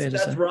fair to say?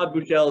 That's Rob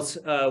Buchel's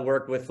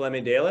work with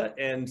Fleming Dela,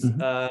 and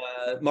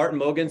Martin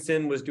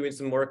Mogensen was doing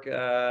some work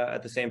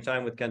at the same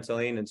time with Ken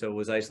Saline, and so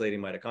was isolating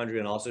mitochondria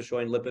and also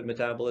showing lipid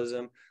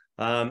metabolism.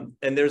 And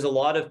there's a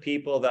lot of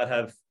people that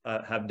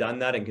have done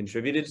that and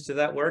contributed to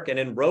that work. And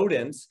in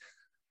rodents,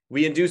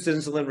 we induced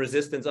insulin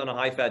resistance on a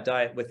high-fat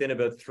diet within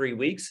about 3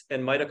 weeks,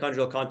 and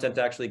mitochondrial content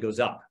actually goes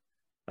up.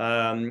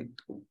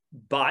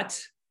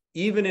 But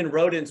even in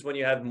rodents, when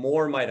you have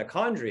more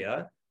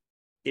mitochondria,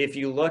 if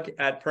you look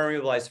at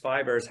permeabilized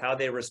fibers, how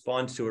they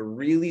respond to a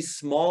really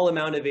small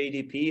amount of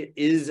ADP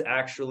is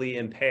actually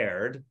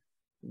impaired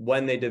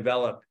when they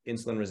develop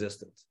insulin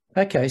resistance.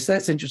 Okay, so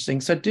that's interesting.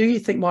 So do you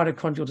think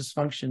mitochondrial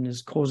dysfunction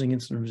is causing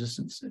insulin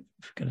resistance, if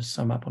you're going to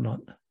sum up or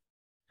not?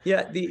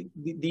 Yeah, the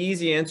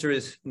easy answer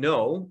is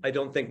no. I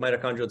don't think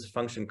mitochondrial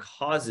dysfunction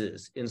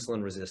causes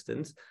insulin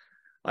resistance.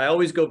 I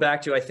always go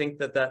back to, I think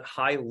that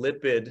high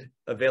lipid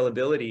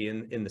availability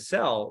in the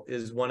cell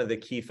is one of the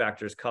key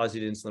factors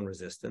causing insulin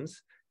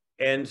resistance.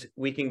 And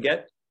we can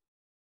get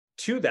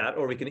to that,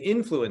 or we can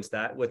influence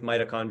that with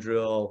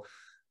mitochondrial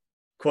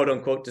quote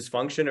unquote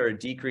dysfunction or a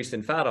decrease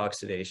in fat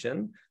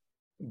oxidation.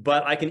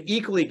 But I can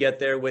equally get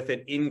there with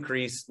an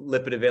increased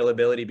lipid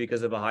availability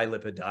because of a high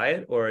lipid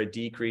diet or a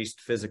decreased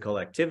physical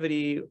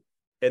activity.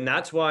 And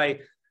that's why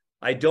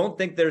I don't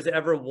think there's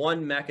ever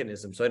one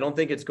mechanism. So I don't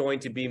think it's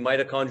going to be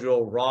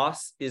mitochondrial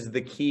ROS is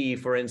the key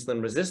for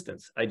insulin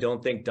resistance. I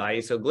don't think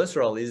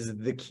diacylglycerol is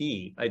the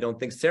key. I don't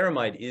think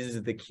ceramide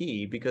is the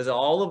key, because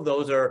all of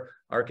those are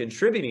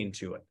contributing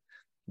to it.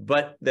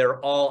 But they're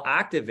all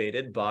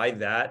activated by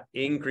that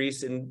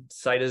increase in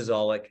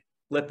cytosolic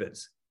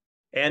lipids.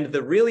 And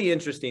the really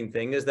interesting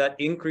thing is that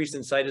increase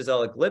in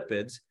cytosolic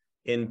lipids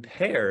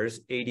impairs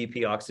ADP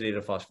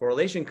oxidative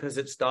phosphorylation because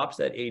it stops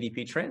that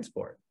ADP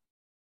transport.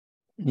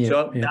 Yeah,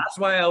 so yeah. that's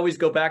why I always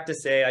go back to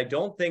say, I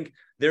don't think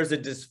there's a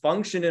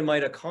dysfunction in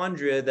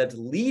mitochondria that's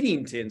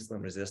leading to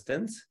insulin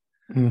resistance.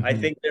 Mm-hmm. I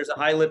think there's a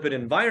high lipid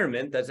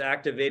environment that's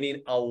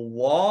activating a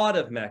lot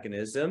of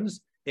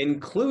mechanisms,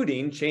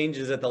 including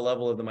changes at the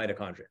level of the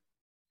mitochondria.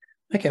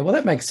 Okay, well,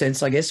 that makes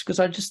sense, I guess, because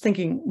I'm just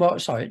thinking, well,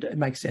 sorry, it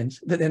makes sense.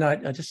 But then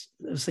I just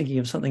was thinking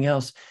of something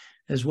else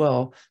as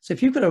well. So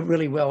if you've got a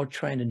really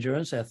well-trained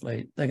endurance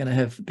athlete, they're going to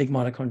have big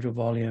mitochondrial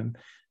volume,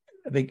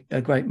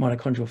 a great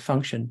mitochondrial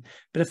function.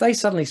 But if they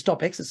suddenly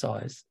stop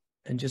exercise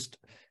and just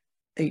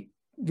eat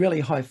really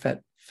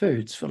high-fat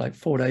foods for like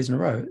 4 days in a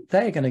row,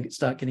 they're going to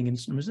start getting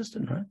insulin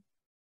resistant, right?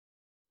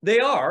 They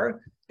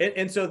are.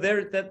 And so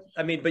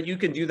but you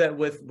can do that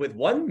with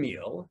one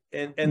meal.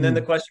 And then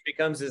the question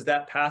becomes, is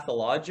that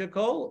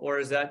pathological or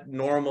is that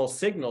normal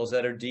signals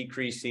that are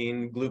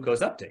decreasing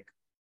glucose uptake?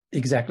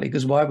 Exactly,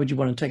 because why would you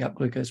want to take up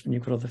glucose when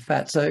you've got all the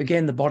fat? So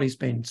again, the body's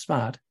been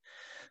smart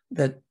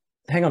that,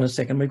 hang on a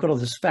second, we've got all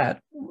this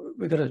fat,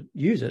 we've got to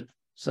use it.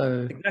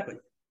 So exactly.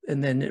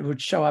 And then it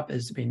would show up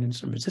as being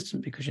insulin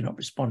resistant because you're not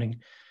responding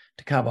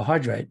to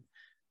carbohydrate.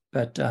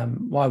 But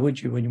why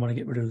would you when you want to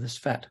get rid of this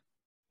fat?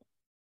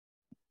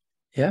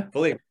 Yeah?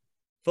 Fully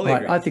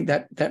right. agree. I think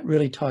that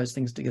really ties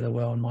things together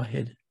well in my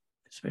head,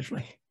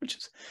 especially, which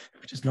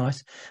is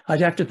nice. I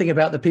have to think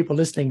about the people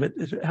listening, but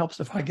it helps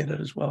if I get it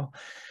as well.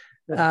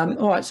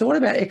 All right. So what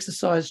about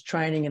exercise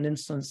training and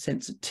insulin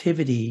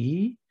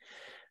sensitivity?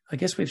 I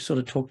guess we've sort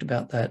of talked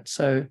about that.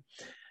 So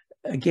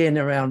again,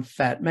 around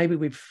fat, maybe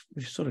we've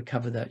sort of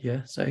covered that.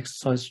 Yeah. So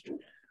exercise.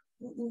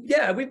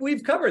 Yeah,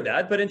 we've covered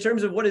that. But in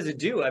terms of what does it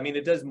do? I mean,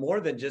 it does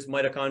more than just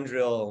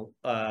mitochondrial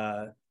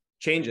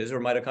changes or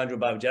mitochondrial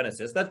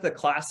biogenesis. That's the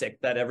classic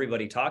that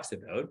everybody talks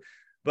about.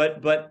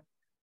 But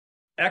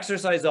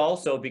exercise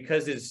also,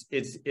 because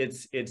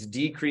it's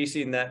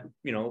decreasing that,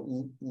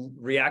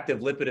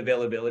 reactive lipid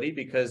availability,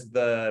 because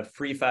the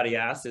free fatty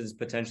acids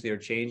potentially are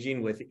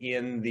changing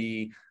within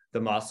the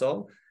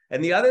muscle.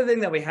 And the other thing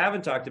that we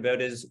haven't talked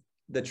about is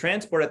the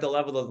transport at the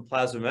level of the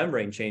plasma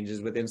membrane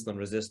changes with insulin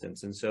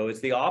resistance. And so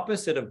it's the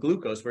opposite of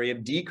glucose, where you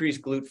have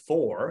decreased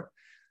GLUT4.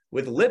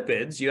 With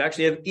lipids, you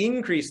actually have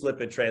increased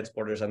lipid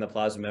transporters on the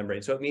plasma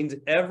membrane. So it means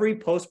every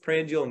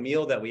postprandial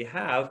meal that we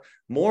have,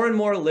 more and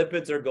more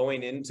lipids are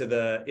going into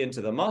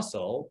the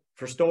muscle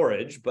for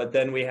storage. But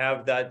then we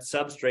have that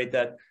substrate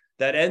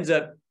that ends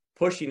up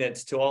pushing it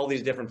to all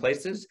these different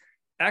places.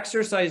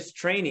 Exercise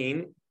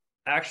training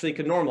actually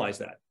can normalize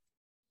that.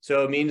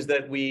 So it means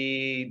that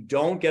we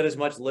don't get as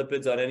much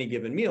lipids on any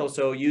given meal.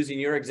 So using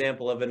your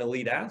example of an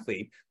elite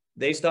athlete,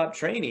 they stop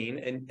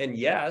training and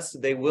yes,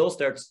 they will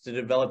start to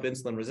develop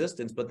insulin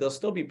resistance, but they'll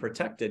still be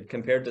protected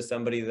compared to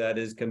somebody that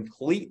is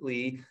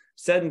completely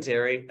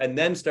sedentary and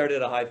then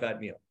started a high-fat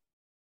meal.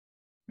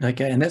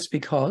 Okay, and that's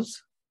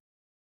because?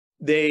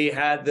 They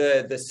had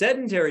the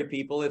sedentary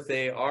people, if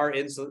they are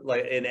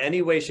in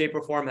any way, shape,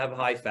 or form have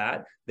high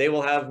fat, they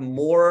will have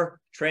more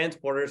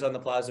transporters on the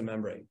plasma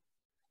membrane.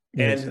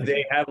 Yes, and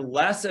they have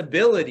less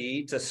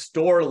ability to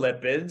store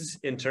lipids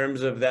in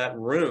terms of that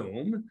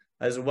room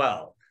as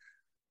well.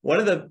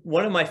 One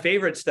of my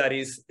favorite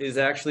studies is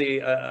actually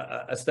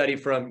a study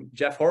from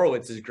Jeff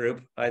Horowitz's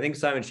group. I think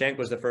Simon Shank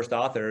was the first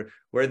author,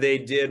 where they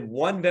did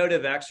one bout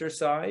of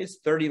exercise,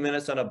 30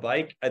 minutes on a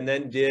bike, and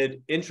then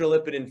did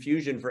intralipid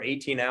infusion for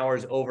 18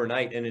 hours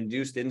overnight and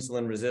induced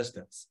insulin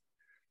resistance.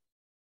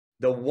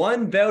 The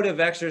one bout of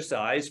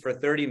exercise for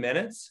 30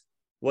 minutes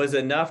was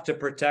enough to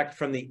protect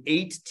from the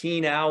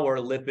 18-hour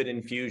lipid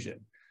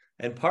infusion.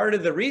 And part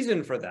of the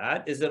reason for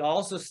that is it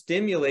also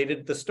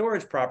stimulated the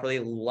storage properly,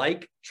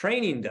 like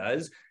training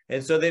does.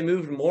 And so they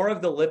moved more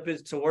of the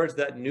lipids towards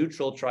that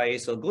neutral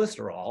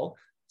triacylglycerol,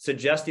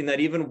 suggesting that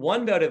even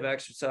one bout of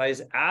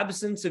exercise,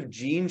 absence of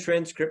gene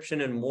transcription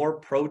and more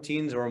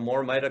proteins or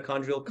more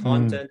mitochondrial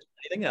content,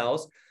 anything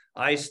else,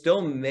 I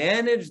still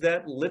manage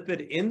that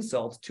lipid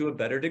insult to a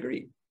better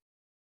degree.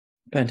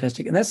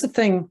 Fantastic. And that's the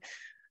thing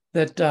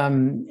that,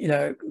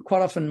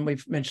 quite often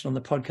we've mentioned on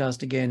the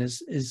podcast again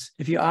is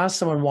if you ask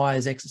someone, why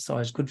is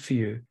exercise good for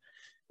you?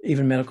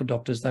 Even medical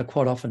doctors, they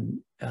quite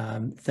often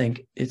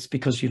think it's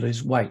because you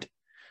lose weight,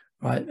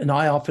 right? And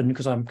I often,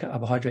 because I'm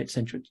carbohydrate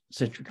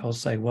centric, I'll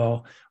say,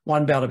 well,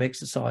 one bout of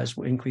exercise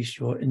will increase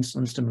your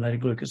insulin stimulated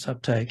glucose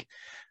uptake.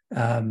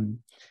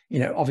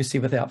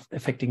 Obviously without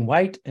affecting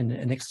weight,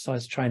 and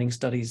exercise training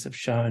studies have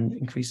shown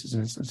increases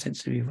in insulin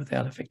sensitivity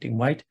without affecting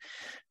weight.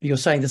 But you're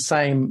saying the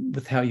same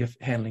with how you're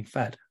handling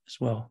fat as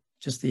well,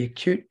 just the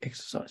acute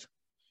exercise.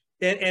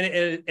 And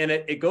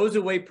it goes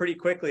away pretty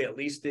quickly, at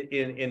least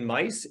in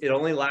mice. It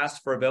only lasts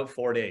for about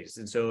 4 days.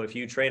 And so if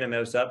you train a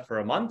mouse up for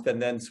a month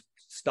and then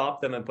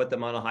stop them and put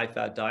them on a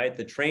high-fat diet,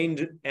 the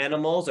trained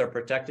animals are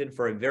protected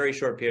for a very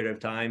short period of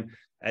time.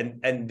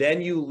 And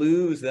then you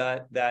lose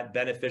that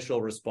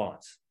beneficial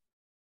response.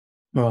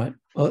 Right.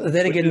 Well,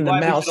 then again, in the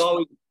mouse, we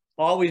should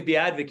always be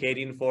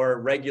advocating for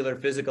regular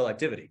physical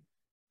activity.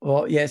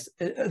 Well, yes.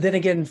 Then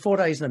again, 4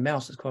 days in a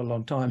mouse is quite a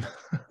long time.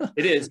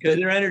 It is, because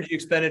their energy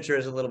expenditure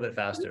is a little bit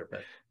faster.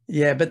 But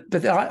Yeah,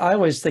 but I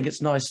always think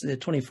it's nice the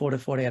 24 to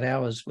 48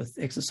 hours with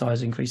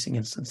exercise increasing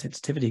insulin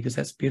sensitivity, because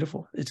that's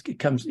beautiful. It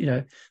comes,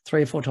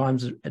 3 or 4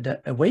 times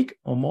a week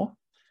or more.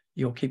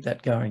 You'll keep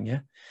that going, yeah.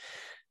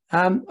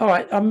 All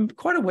right, I'm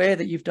quite aware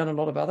that you've done a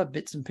lot of other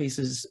bits and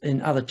pieces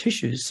in other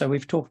tissues. So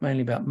we've talked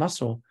mainly about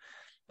muscle,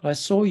 but I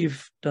saw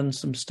you've done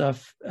some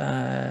stuff.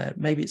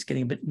 Maybe it's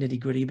getting a bit nitty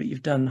gritty, but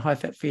you've done high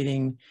fat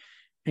feeding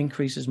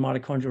increases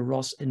mitochondrial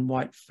ROS in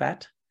white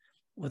fat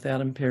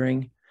without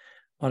impairing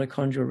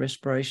mitochondrial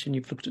respiration.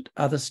 You've looked at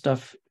other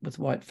stuff with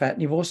white fat,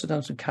 and you've also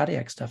done some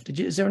cardiac stuff.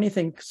 Is there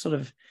anything sort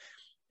of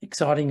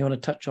exciting you want to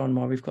touch on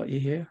while we've got you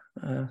here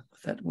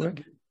with that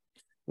work?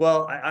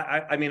 Well,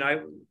 I mean,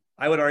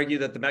 I would argue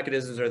that the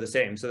mechanisms are the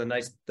same. So the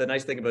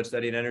nice thing about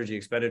studying energy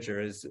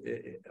expenditure is,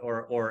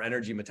 or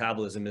energy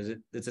metabolism, is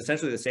it's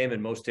essentially the same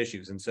in most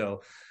tissues. And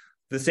so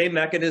the same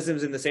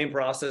mechanisms in the same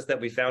process that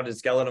we found in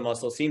skeletal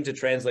muscle seem to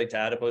translate to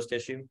adipose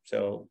tissue.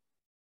 So,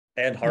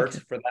 and heart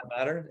for that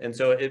matter. And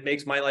so it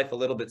makes my life a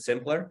little bit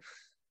simpler.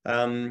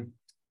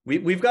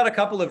 We've got a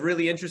couple of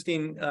really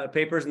interesting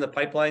papers in the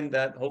pipeline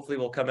that hopefully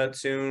will come out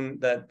soon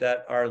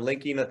that are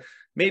linking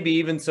maybe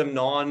even some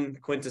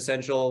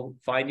non-quintessential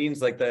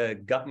findings, like the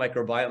gut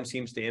microbiome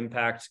seems to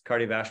impact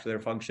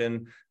cardiovascular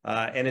function,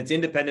 and it's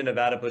independent of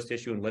adipose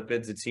tissue and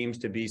lipids. It seems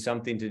to be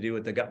something to do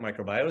with the gut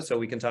microbiome. So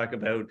we can talk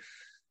about,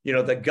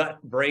 the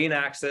gut-brain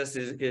axis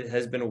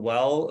has been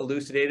well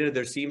elucidated.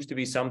 There seems to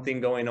be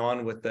something going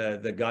on with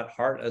the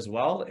gut-heart as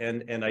well.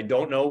 And I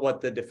don't know what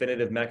the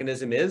definitive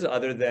mechanism is,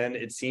 other than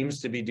it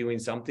seems to be doing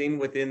something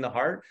within the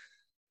heart.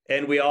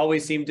 And we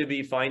always seem to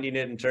be finding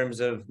it in terms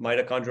of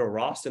mitochondrial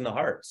ROS in the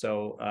heart.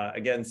 So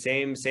again,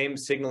 same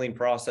signaling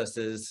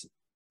processes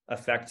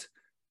affect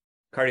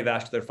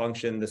cardiovascular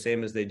function the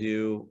same as they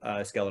do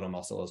skeletal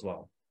muscle as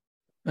well.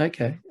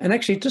 Okay. And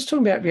actually, just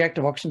talking about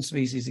reactive oxygen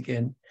species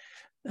again,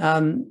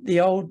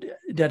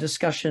 the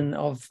discussion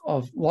of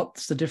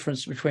what's the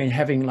difference between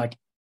having like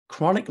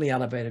chronically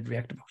elevated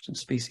reactive oxygen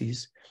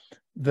species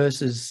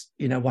versus,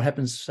 what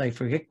happens, say,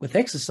 with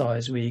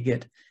exercise, where you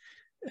get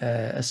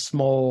a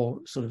small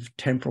sort of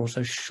temporal,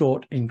 so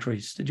short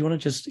increase. Did you want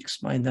to just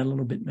explain that a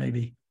little bit,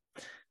 maybe?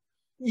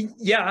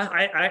 Yeah,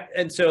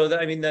 and so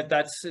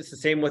it's the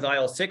same with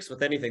IL-6,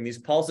 with anything.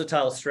 These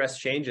pulsatile stress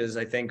changes,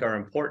 I think, are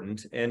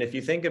important. And if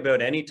you think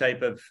about any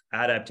type of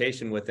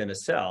adaptation within a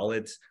cell,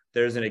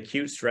 there's an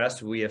acute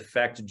stress. We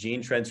affect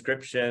gene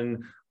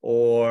transcription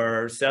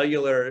or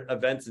cellular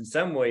events in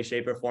some way,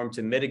 shape, or form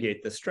to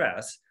mitigate the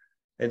stress.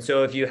 And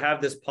so if you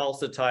have this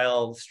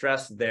pulsatile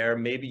stress there,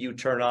 maybe you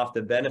turn off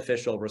the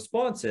beneficial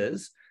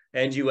responses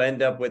and you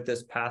end up with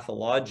this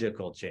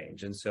pathological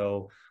change. And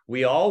so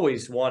we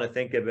always want to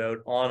think about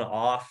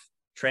on-off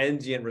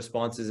transient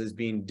responses as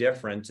being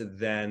different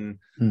than,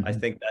 I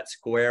think, that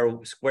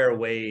square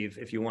wave,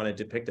 if you want to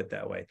depict it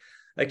that way.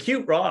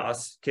 Acute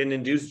ROS can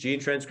induce gene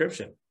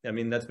transcription. I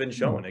mean, that's been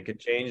shown. It could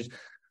change.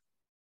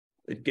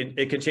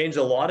 It could change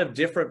a lot of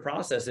different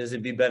processes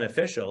and be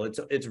beneficial.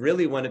 It's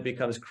really when it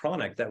becomes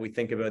chronic that we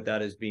think about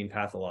that as being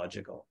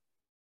pathological.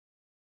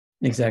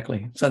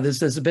 Exactly. So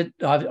there's a bit.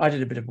 I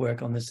did a bit of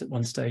work on this at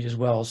one stage as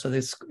well. So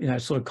there's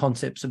sort of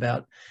concepts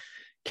about,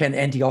 can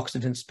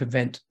antioxidants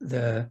prevent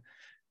the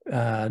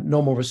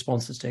normal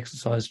responses to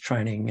exercise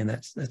training, and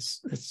that's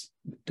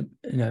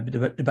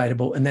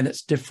debatable. And then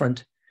it's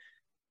different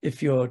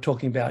if you're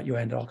talking about your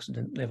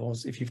antioxidant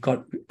levels, if you've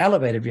got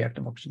elevated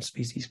reactive oxygen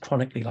species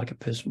chronically, like a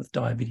person with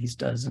diabetes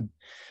does, and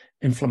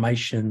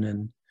inflammation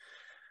and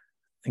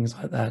things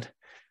like that.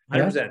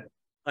 100%.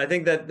 I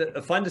think that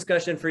a fun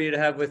discussion for you to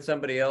have with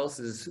somebody else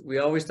is, we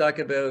always talk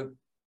about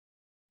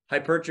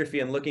hypertrophy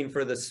and looking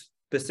for the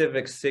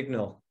specific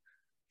signal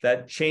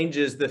that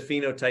changes the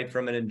phenotype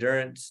from an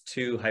endurance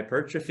to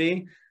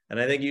hypertrophy. And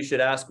I think you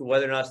should ask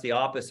whether or not it's the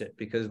opposite,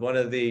 because one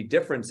of the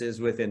differences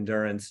with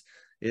endurance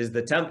is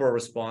the temporal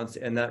response,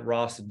 and that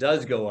ROS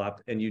does go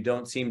up, and you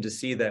don't seem to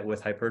see that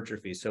with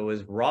hypertrophy. So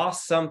is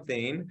ROS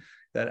something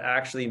that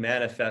actually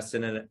manifests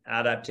in an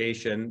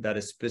adaptation that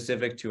is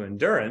specific to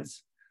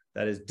endurance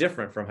that is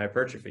different from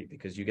hypertrophy?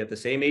 Because you get the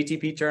same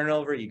ATP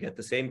turnover, you get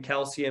the same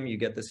calcium, you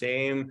get the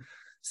same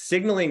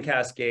signaling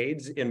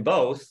cascades in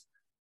both,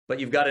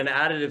 but you've got an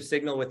additive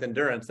signal with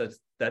endurance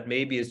that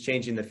maybe is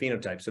changing the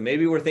phenotype. So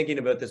maybe we're thinking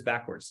about this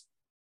backwards.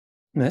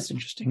 That's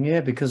interesting, yeah,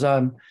 because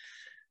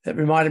that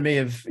reminded me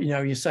of,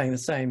 you're saying the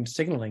same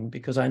signaling,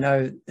 because I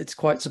know it's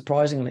quite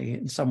surprisingly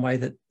in some way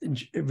that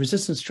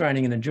resistance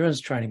training and endurance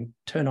training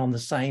turn on the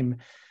same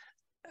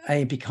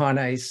AMP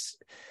kinase,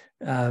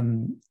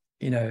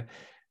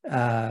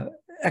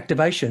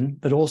 activation,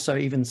 but also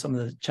even some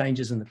of the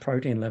changes in the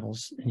protein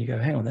levels. And you go,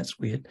 hang on, that's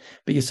weird.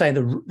 But you're saying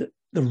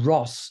the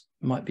ROS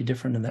might be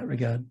different in that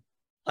regard.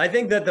 I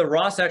think that the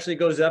ROS actually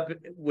goes up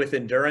with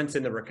endurance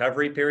in the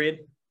recovery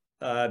period.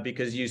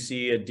 Because you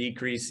see a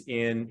decrease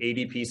in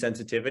ADP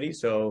sensitivity.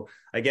 So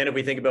again, if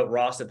we think about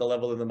ROS at the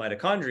level of the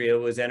mitochondria, it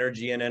was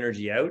energy in,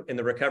 energy out. In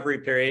the recovery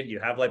period, you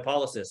have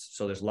lipolysis.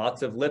 So there's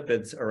lots of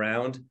lipids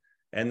around.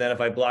 And then if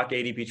I block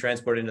ADP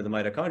transport into the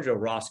mitochondria,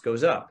 ROS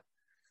goes up.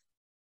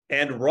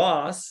 And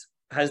ROS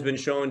has been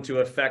shown to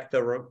affect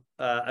the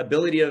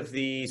ability of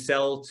the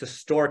cell to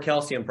store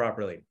calcium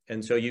properly.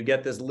 And so you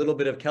get this little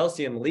bit of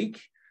calcium leak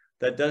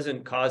that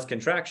doesn't cause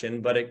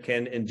contraction, but it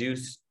can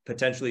induce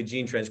potentially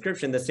gene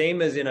transcription. The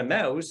same as in a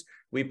mouse,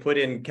 we put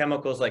in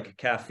chemicals like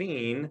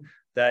caffeine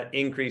that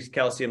increase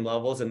calcium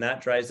levels, and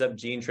that drives up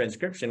gene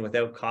transcription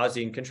without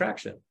causing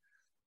contraction.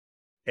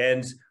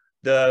 And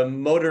the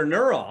motor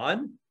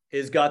neuron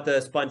is got the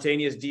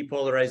spontaneous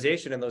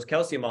depolarization in those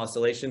calcium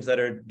oscillations that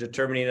are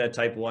determining a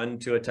type 1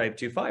 to a type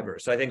 2 fiber.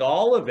 So I think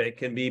all of it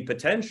can be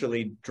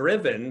potentially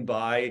driven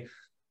by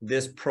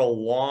this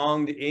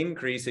prolonged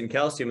increase in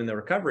calcium in the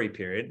recovery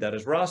period that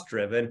is ROS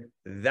driven.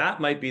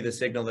 That might be the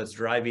signal that's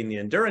driving the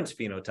endurance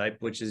phenotype,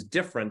 which is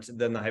different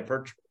than the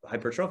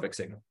hypertrophic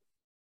signal.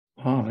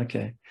 Oh,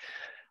 okay.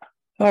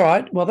 All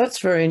right. Well, that's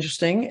very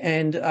interesting.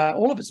 And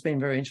all of it's been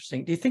very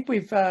interesting. Do you think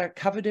we've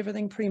covered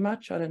everything pretty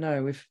much? I don't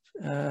know. We've,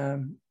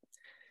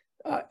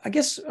 I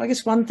guess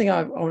one thing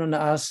I wanted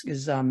to ask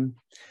is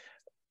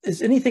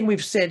anything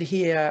we've said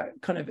here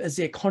kind of, is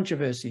there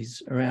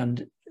controversies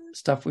around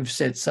stuff we've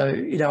said? So,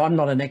 you know, I'm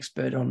not an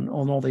expert on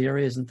all the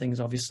areas and things,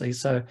 obviously.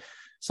 So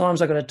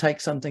sometimes I've got to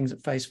take some things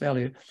at face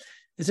value.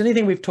 Is there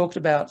anything we've talked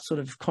about sort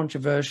of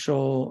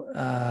controversial,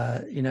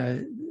 you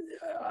know,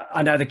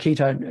 I know the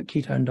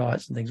ketone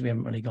diets and things, we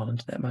haven't really gone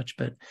into that much,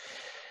 but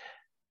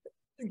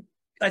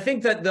I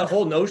think that the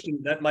whole notion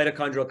that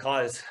mitochondrial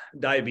cause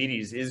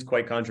diabetes is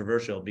quite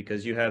controversial,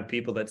 because you have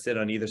people that sit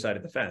on either side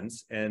of the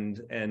fence.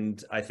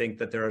 And I think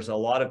that there's a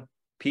lot of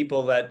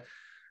people that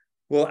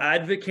will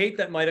advocate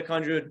that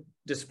mitochondrial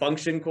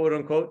dysfunction, quote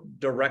unquote,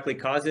 directly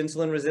cause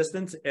insulin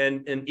resistance,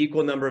 and an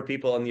equal number of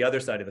people on the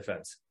other side of the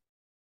fence.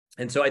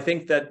 And so I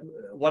think that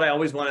what I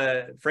always want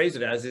to phrase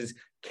it as is,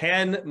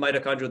 can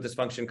mitochondrial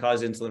dysfunction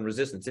cause insulin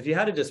resistance? If you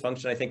had a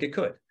dysfunction, I think it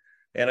could.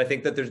 And I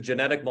think that there's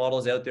genetic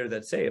models out there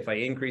that say if I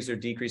increase or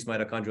decrease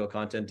mitochondrial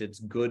content, it's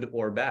good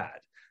or bad.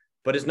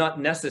 But it's not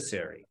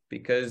necessary,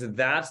 because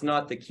that's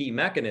not the key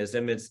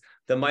mechanism. It's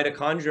the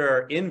mitochondria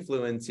are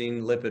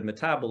influencing lipid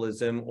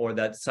metabolism, or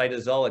that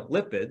cytosolic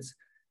lipids.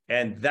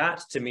 And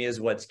that, to me,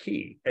 is what's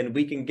key. And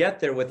we can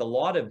get there with a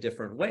lot of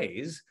different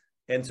ways.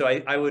 And so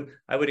I would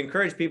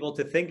encourage people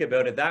to think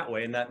about it that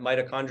way, and that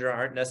mitochondria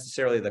aren't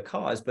necessarily the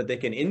cause, but they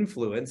can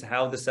influence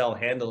how the cell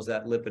handles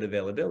that lipid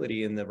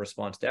availability in the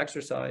response to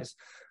exercise.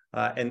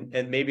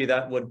 And maybe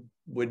that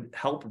would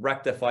help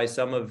rectify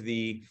some of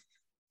the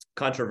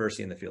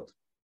controversy in the field.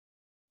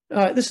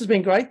 This has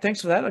been great.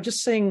 Thanks for that. I'm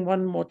just seeing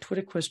one more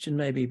Twitter question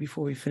maybe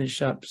before we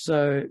finish up.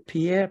 So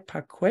Pierre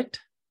Paquette,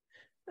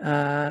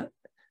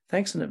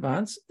 thanks in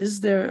advance.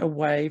 Is there a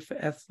way for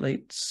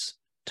athletes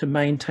to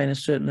maintain a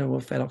certain level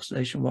of fat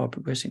oxidation while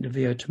progressing to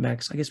VO2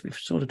 max? I guess we've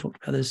sort of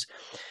talked about this,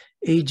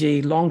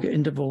 e.g. longer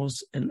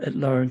intervals at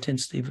lower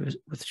intensity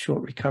with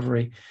short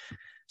recovery.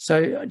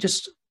 So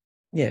just,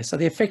 yeah, so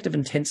the effective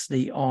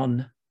intensity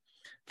on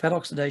fat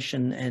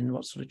oxidation and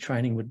what sort of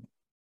training would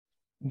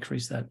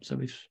increase that. So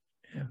we've,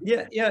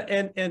 yeah,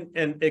 and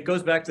it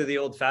goes back to the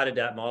old fat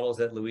adapt models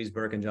that Louise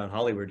Burke and John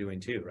Holloway were doing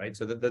too, right?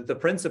 So the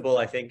principle,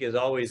 I think, is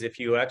always, if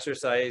you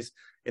exercise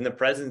in the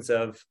presence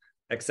of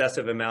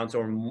excessive amounts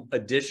or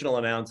additional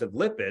amounts of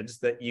lipids,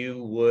 that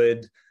you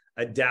would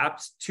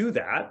adapt to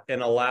that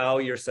and allow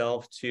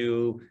yourself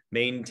to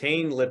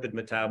maintain lipid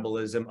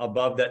metabolism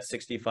above that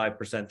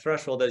 65%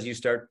 threshold as you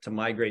start to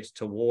migrate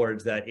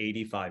towards that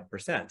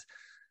 85%.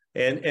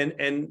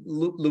 And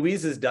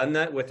Louise has done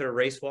that with her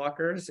race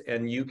walkers,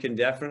 and you can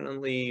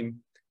definitely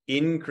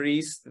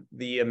increase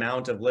the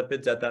amount of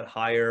lipids at that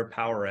higher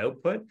power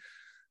output.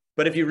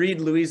 But if you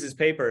read Louise's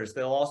papers,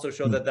 they'll also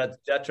show that that's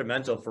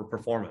detrimental for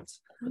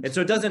performance. And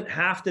so it doesn't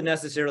have to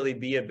necessarily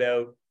be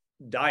about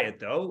diet,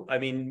 though. I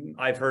mean,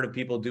 I've heard of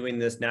people doing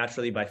this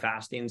naturally by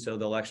fasting. So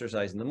they'll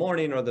exercise in the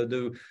morning, or they'll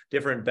do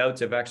different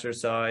bouts of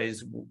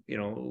exercise, you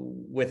know,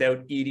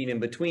 without eating in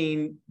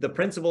between. The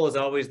principle is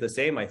always the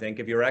same, I think.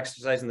 If you're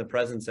exercising in the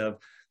presence of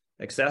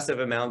excessive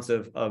amounts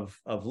of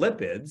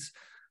lipids,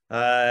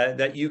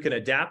 that you can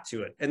adapt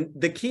to it. And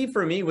the key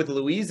for me with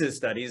Louise's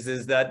studies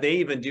is that they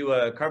even do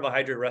a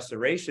carbohydrate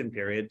restoration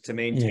period to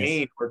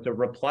maintain or to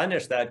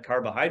replenish that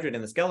carbohydrate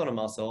in the skeletal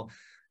muscle.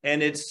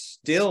 And it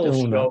still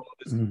shows,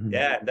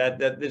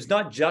 that it's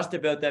not just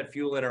about that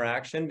fuel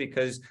interaction,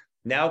 because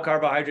now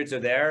carbohydrates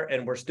are there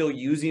and we're still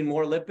using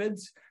more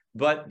lipids.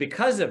 But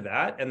because of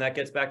that, and that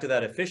gets back to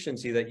that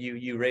efficiency that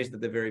you raised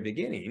at the very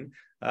beginning,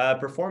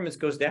 performance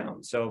goes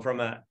down. So from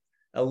a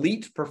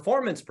elite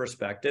performance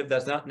perspective,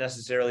 that's not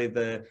necessarily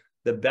the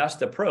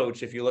best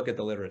approach if you look at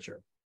the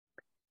literature.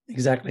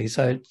 Exactly.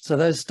 So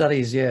those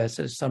studies,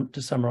 so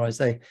to summarize,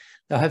 they'll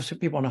have some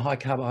people on a high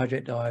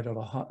carbohydrate diet or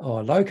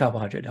a low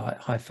carbohydrate diet,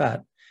 high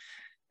fat,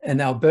 and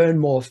they'll burn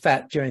more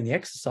fat during the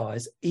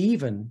exercise,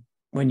 even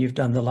when you've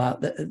done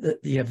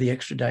you have the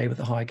extra day with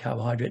a high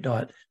carbohydrate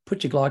diet.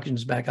 Put your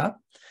glycogens back up,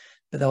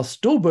 but they'll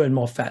still burn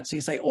more fat. So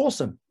you say,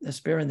 awesome, they're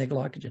sparing their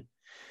glycogen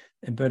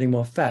and burning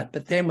more fat.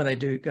 But then when they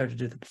go to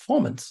do the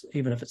performance,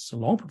 even if it's a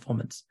long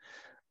performance,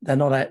 they're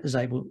not as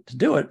able to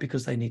do it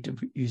because they need to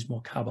use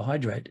more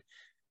carbohydrate,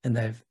 and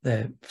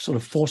they're sort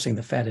of forcing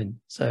the fat in.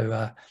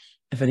 So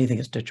If anything,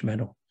 it's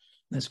detrimental.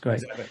 That's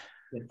great. Exactly.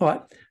 Yeah. All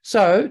right.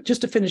 So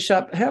just to finish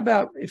up, how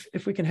about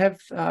if we can have,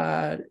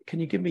 can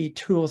you give me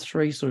 2 or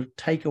 3 sort of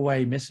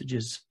takeaway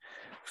messages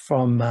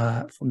from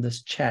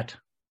this chat?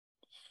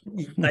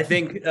 I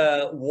think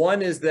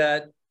one is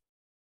that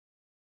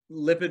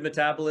lipid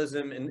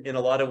metabolism in a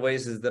lot of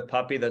ways is the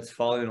puppy that's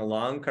following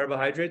along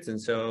carbohydrates. And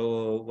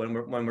so when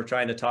we're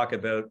trying to talk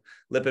about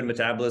lipid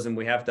metabolism,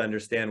 we have to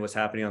understand what's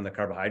happening on the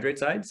carbohydrate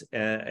sides.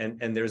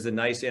 And there's a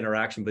nice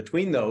interaction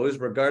between those,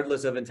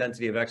 regardless of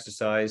intensity of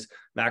exercise,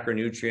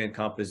 macronutrient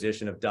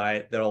composition of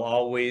diet, that'll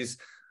always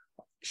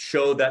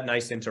show that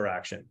nice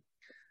interaction.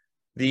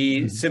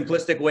 The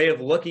simplistic way of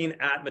looking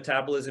at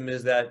metabolism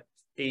is that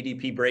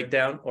ADP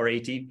breakdown or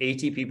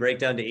ATP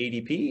breakdown to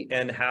ADP,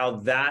 and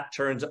how that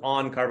turns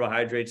on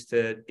carbohydrates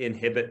to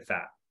inhibit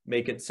fat.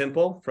 Make it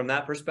simple from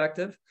that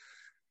perspective.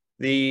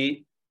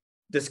 The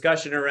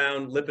discussion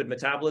around lipid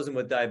metabolism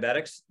with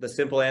diabetics, the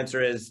simple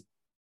answer is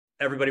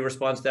everybody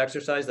responds to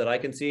exercise that I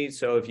can see.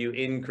 So if you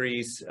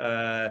increase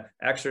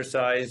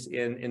exercise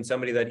in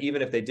somebody that,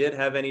 even if they did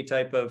have any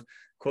type of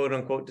quote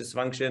unquote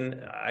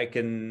dysfunction, I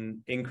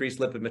can increase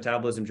lipid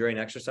metabolism during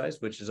exercise,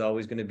 which is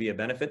always going to be a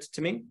benefit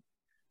to me.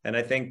 And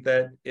I think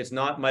that it's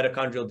not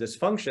mitochondrial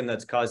dysfunction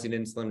that's causing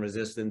insulin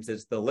resistance,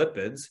 it's the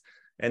lipids.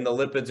 And the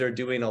lipids are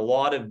doing a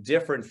lot of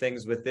different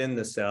things within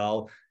the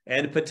cell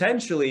and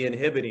potentially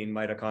inhibiting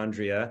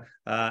mitochondria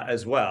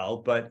as well.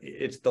 But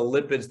it's the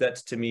lipids that,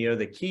 to me, are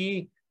the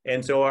key.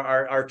 And so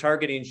our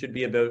targeting should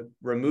be about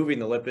removing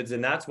the lipids.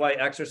 And that's why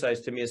exercise,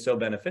 to me, is so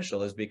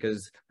beneficial, is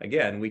because,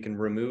 again, we can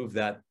remove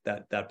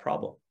that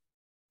problem.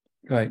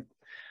 Great.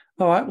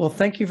 All right. Well,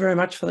 thank you very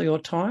much for your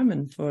time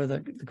and for the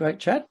great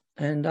chat.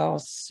 And I'll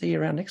see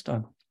you around next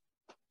time.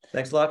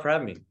 Thanks a lot for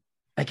having me.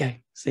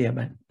 Okay. See you,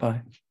 mate.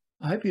 Bye.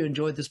 I hope you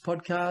enjoyed this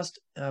podcast.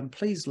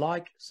 Please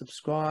like,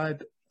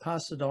 subscribe,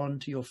 pass it on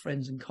to your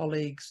friends and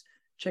colleagues.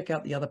 Check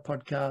out the other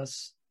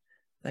podcasts.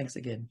 Thanks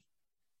again.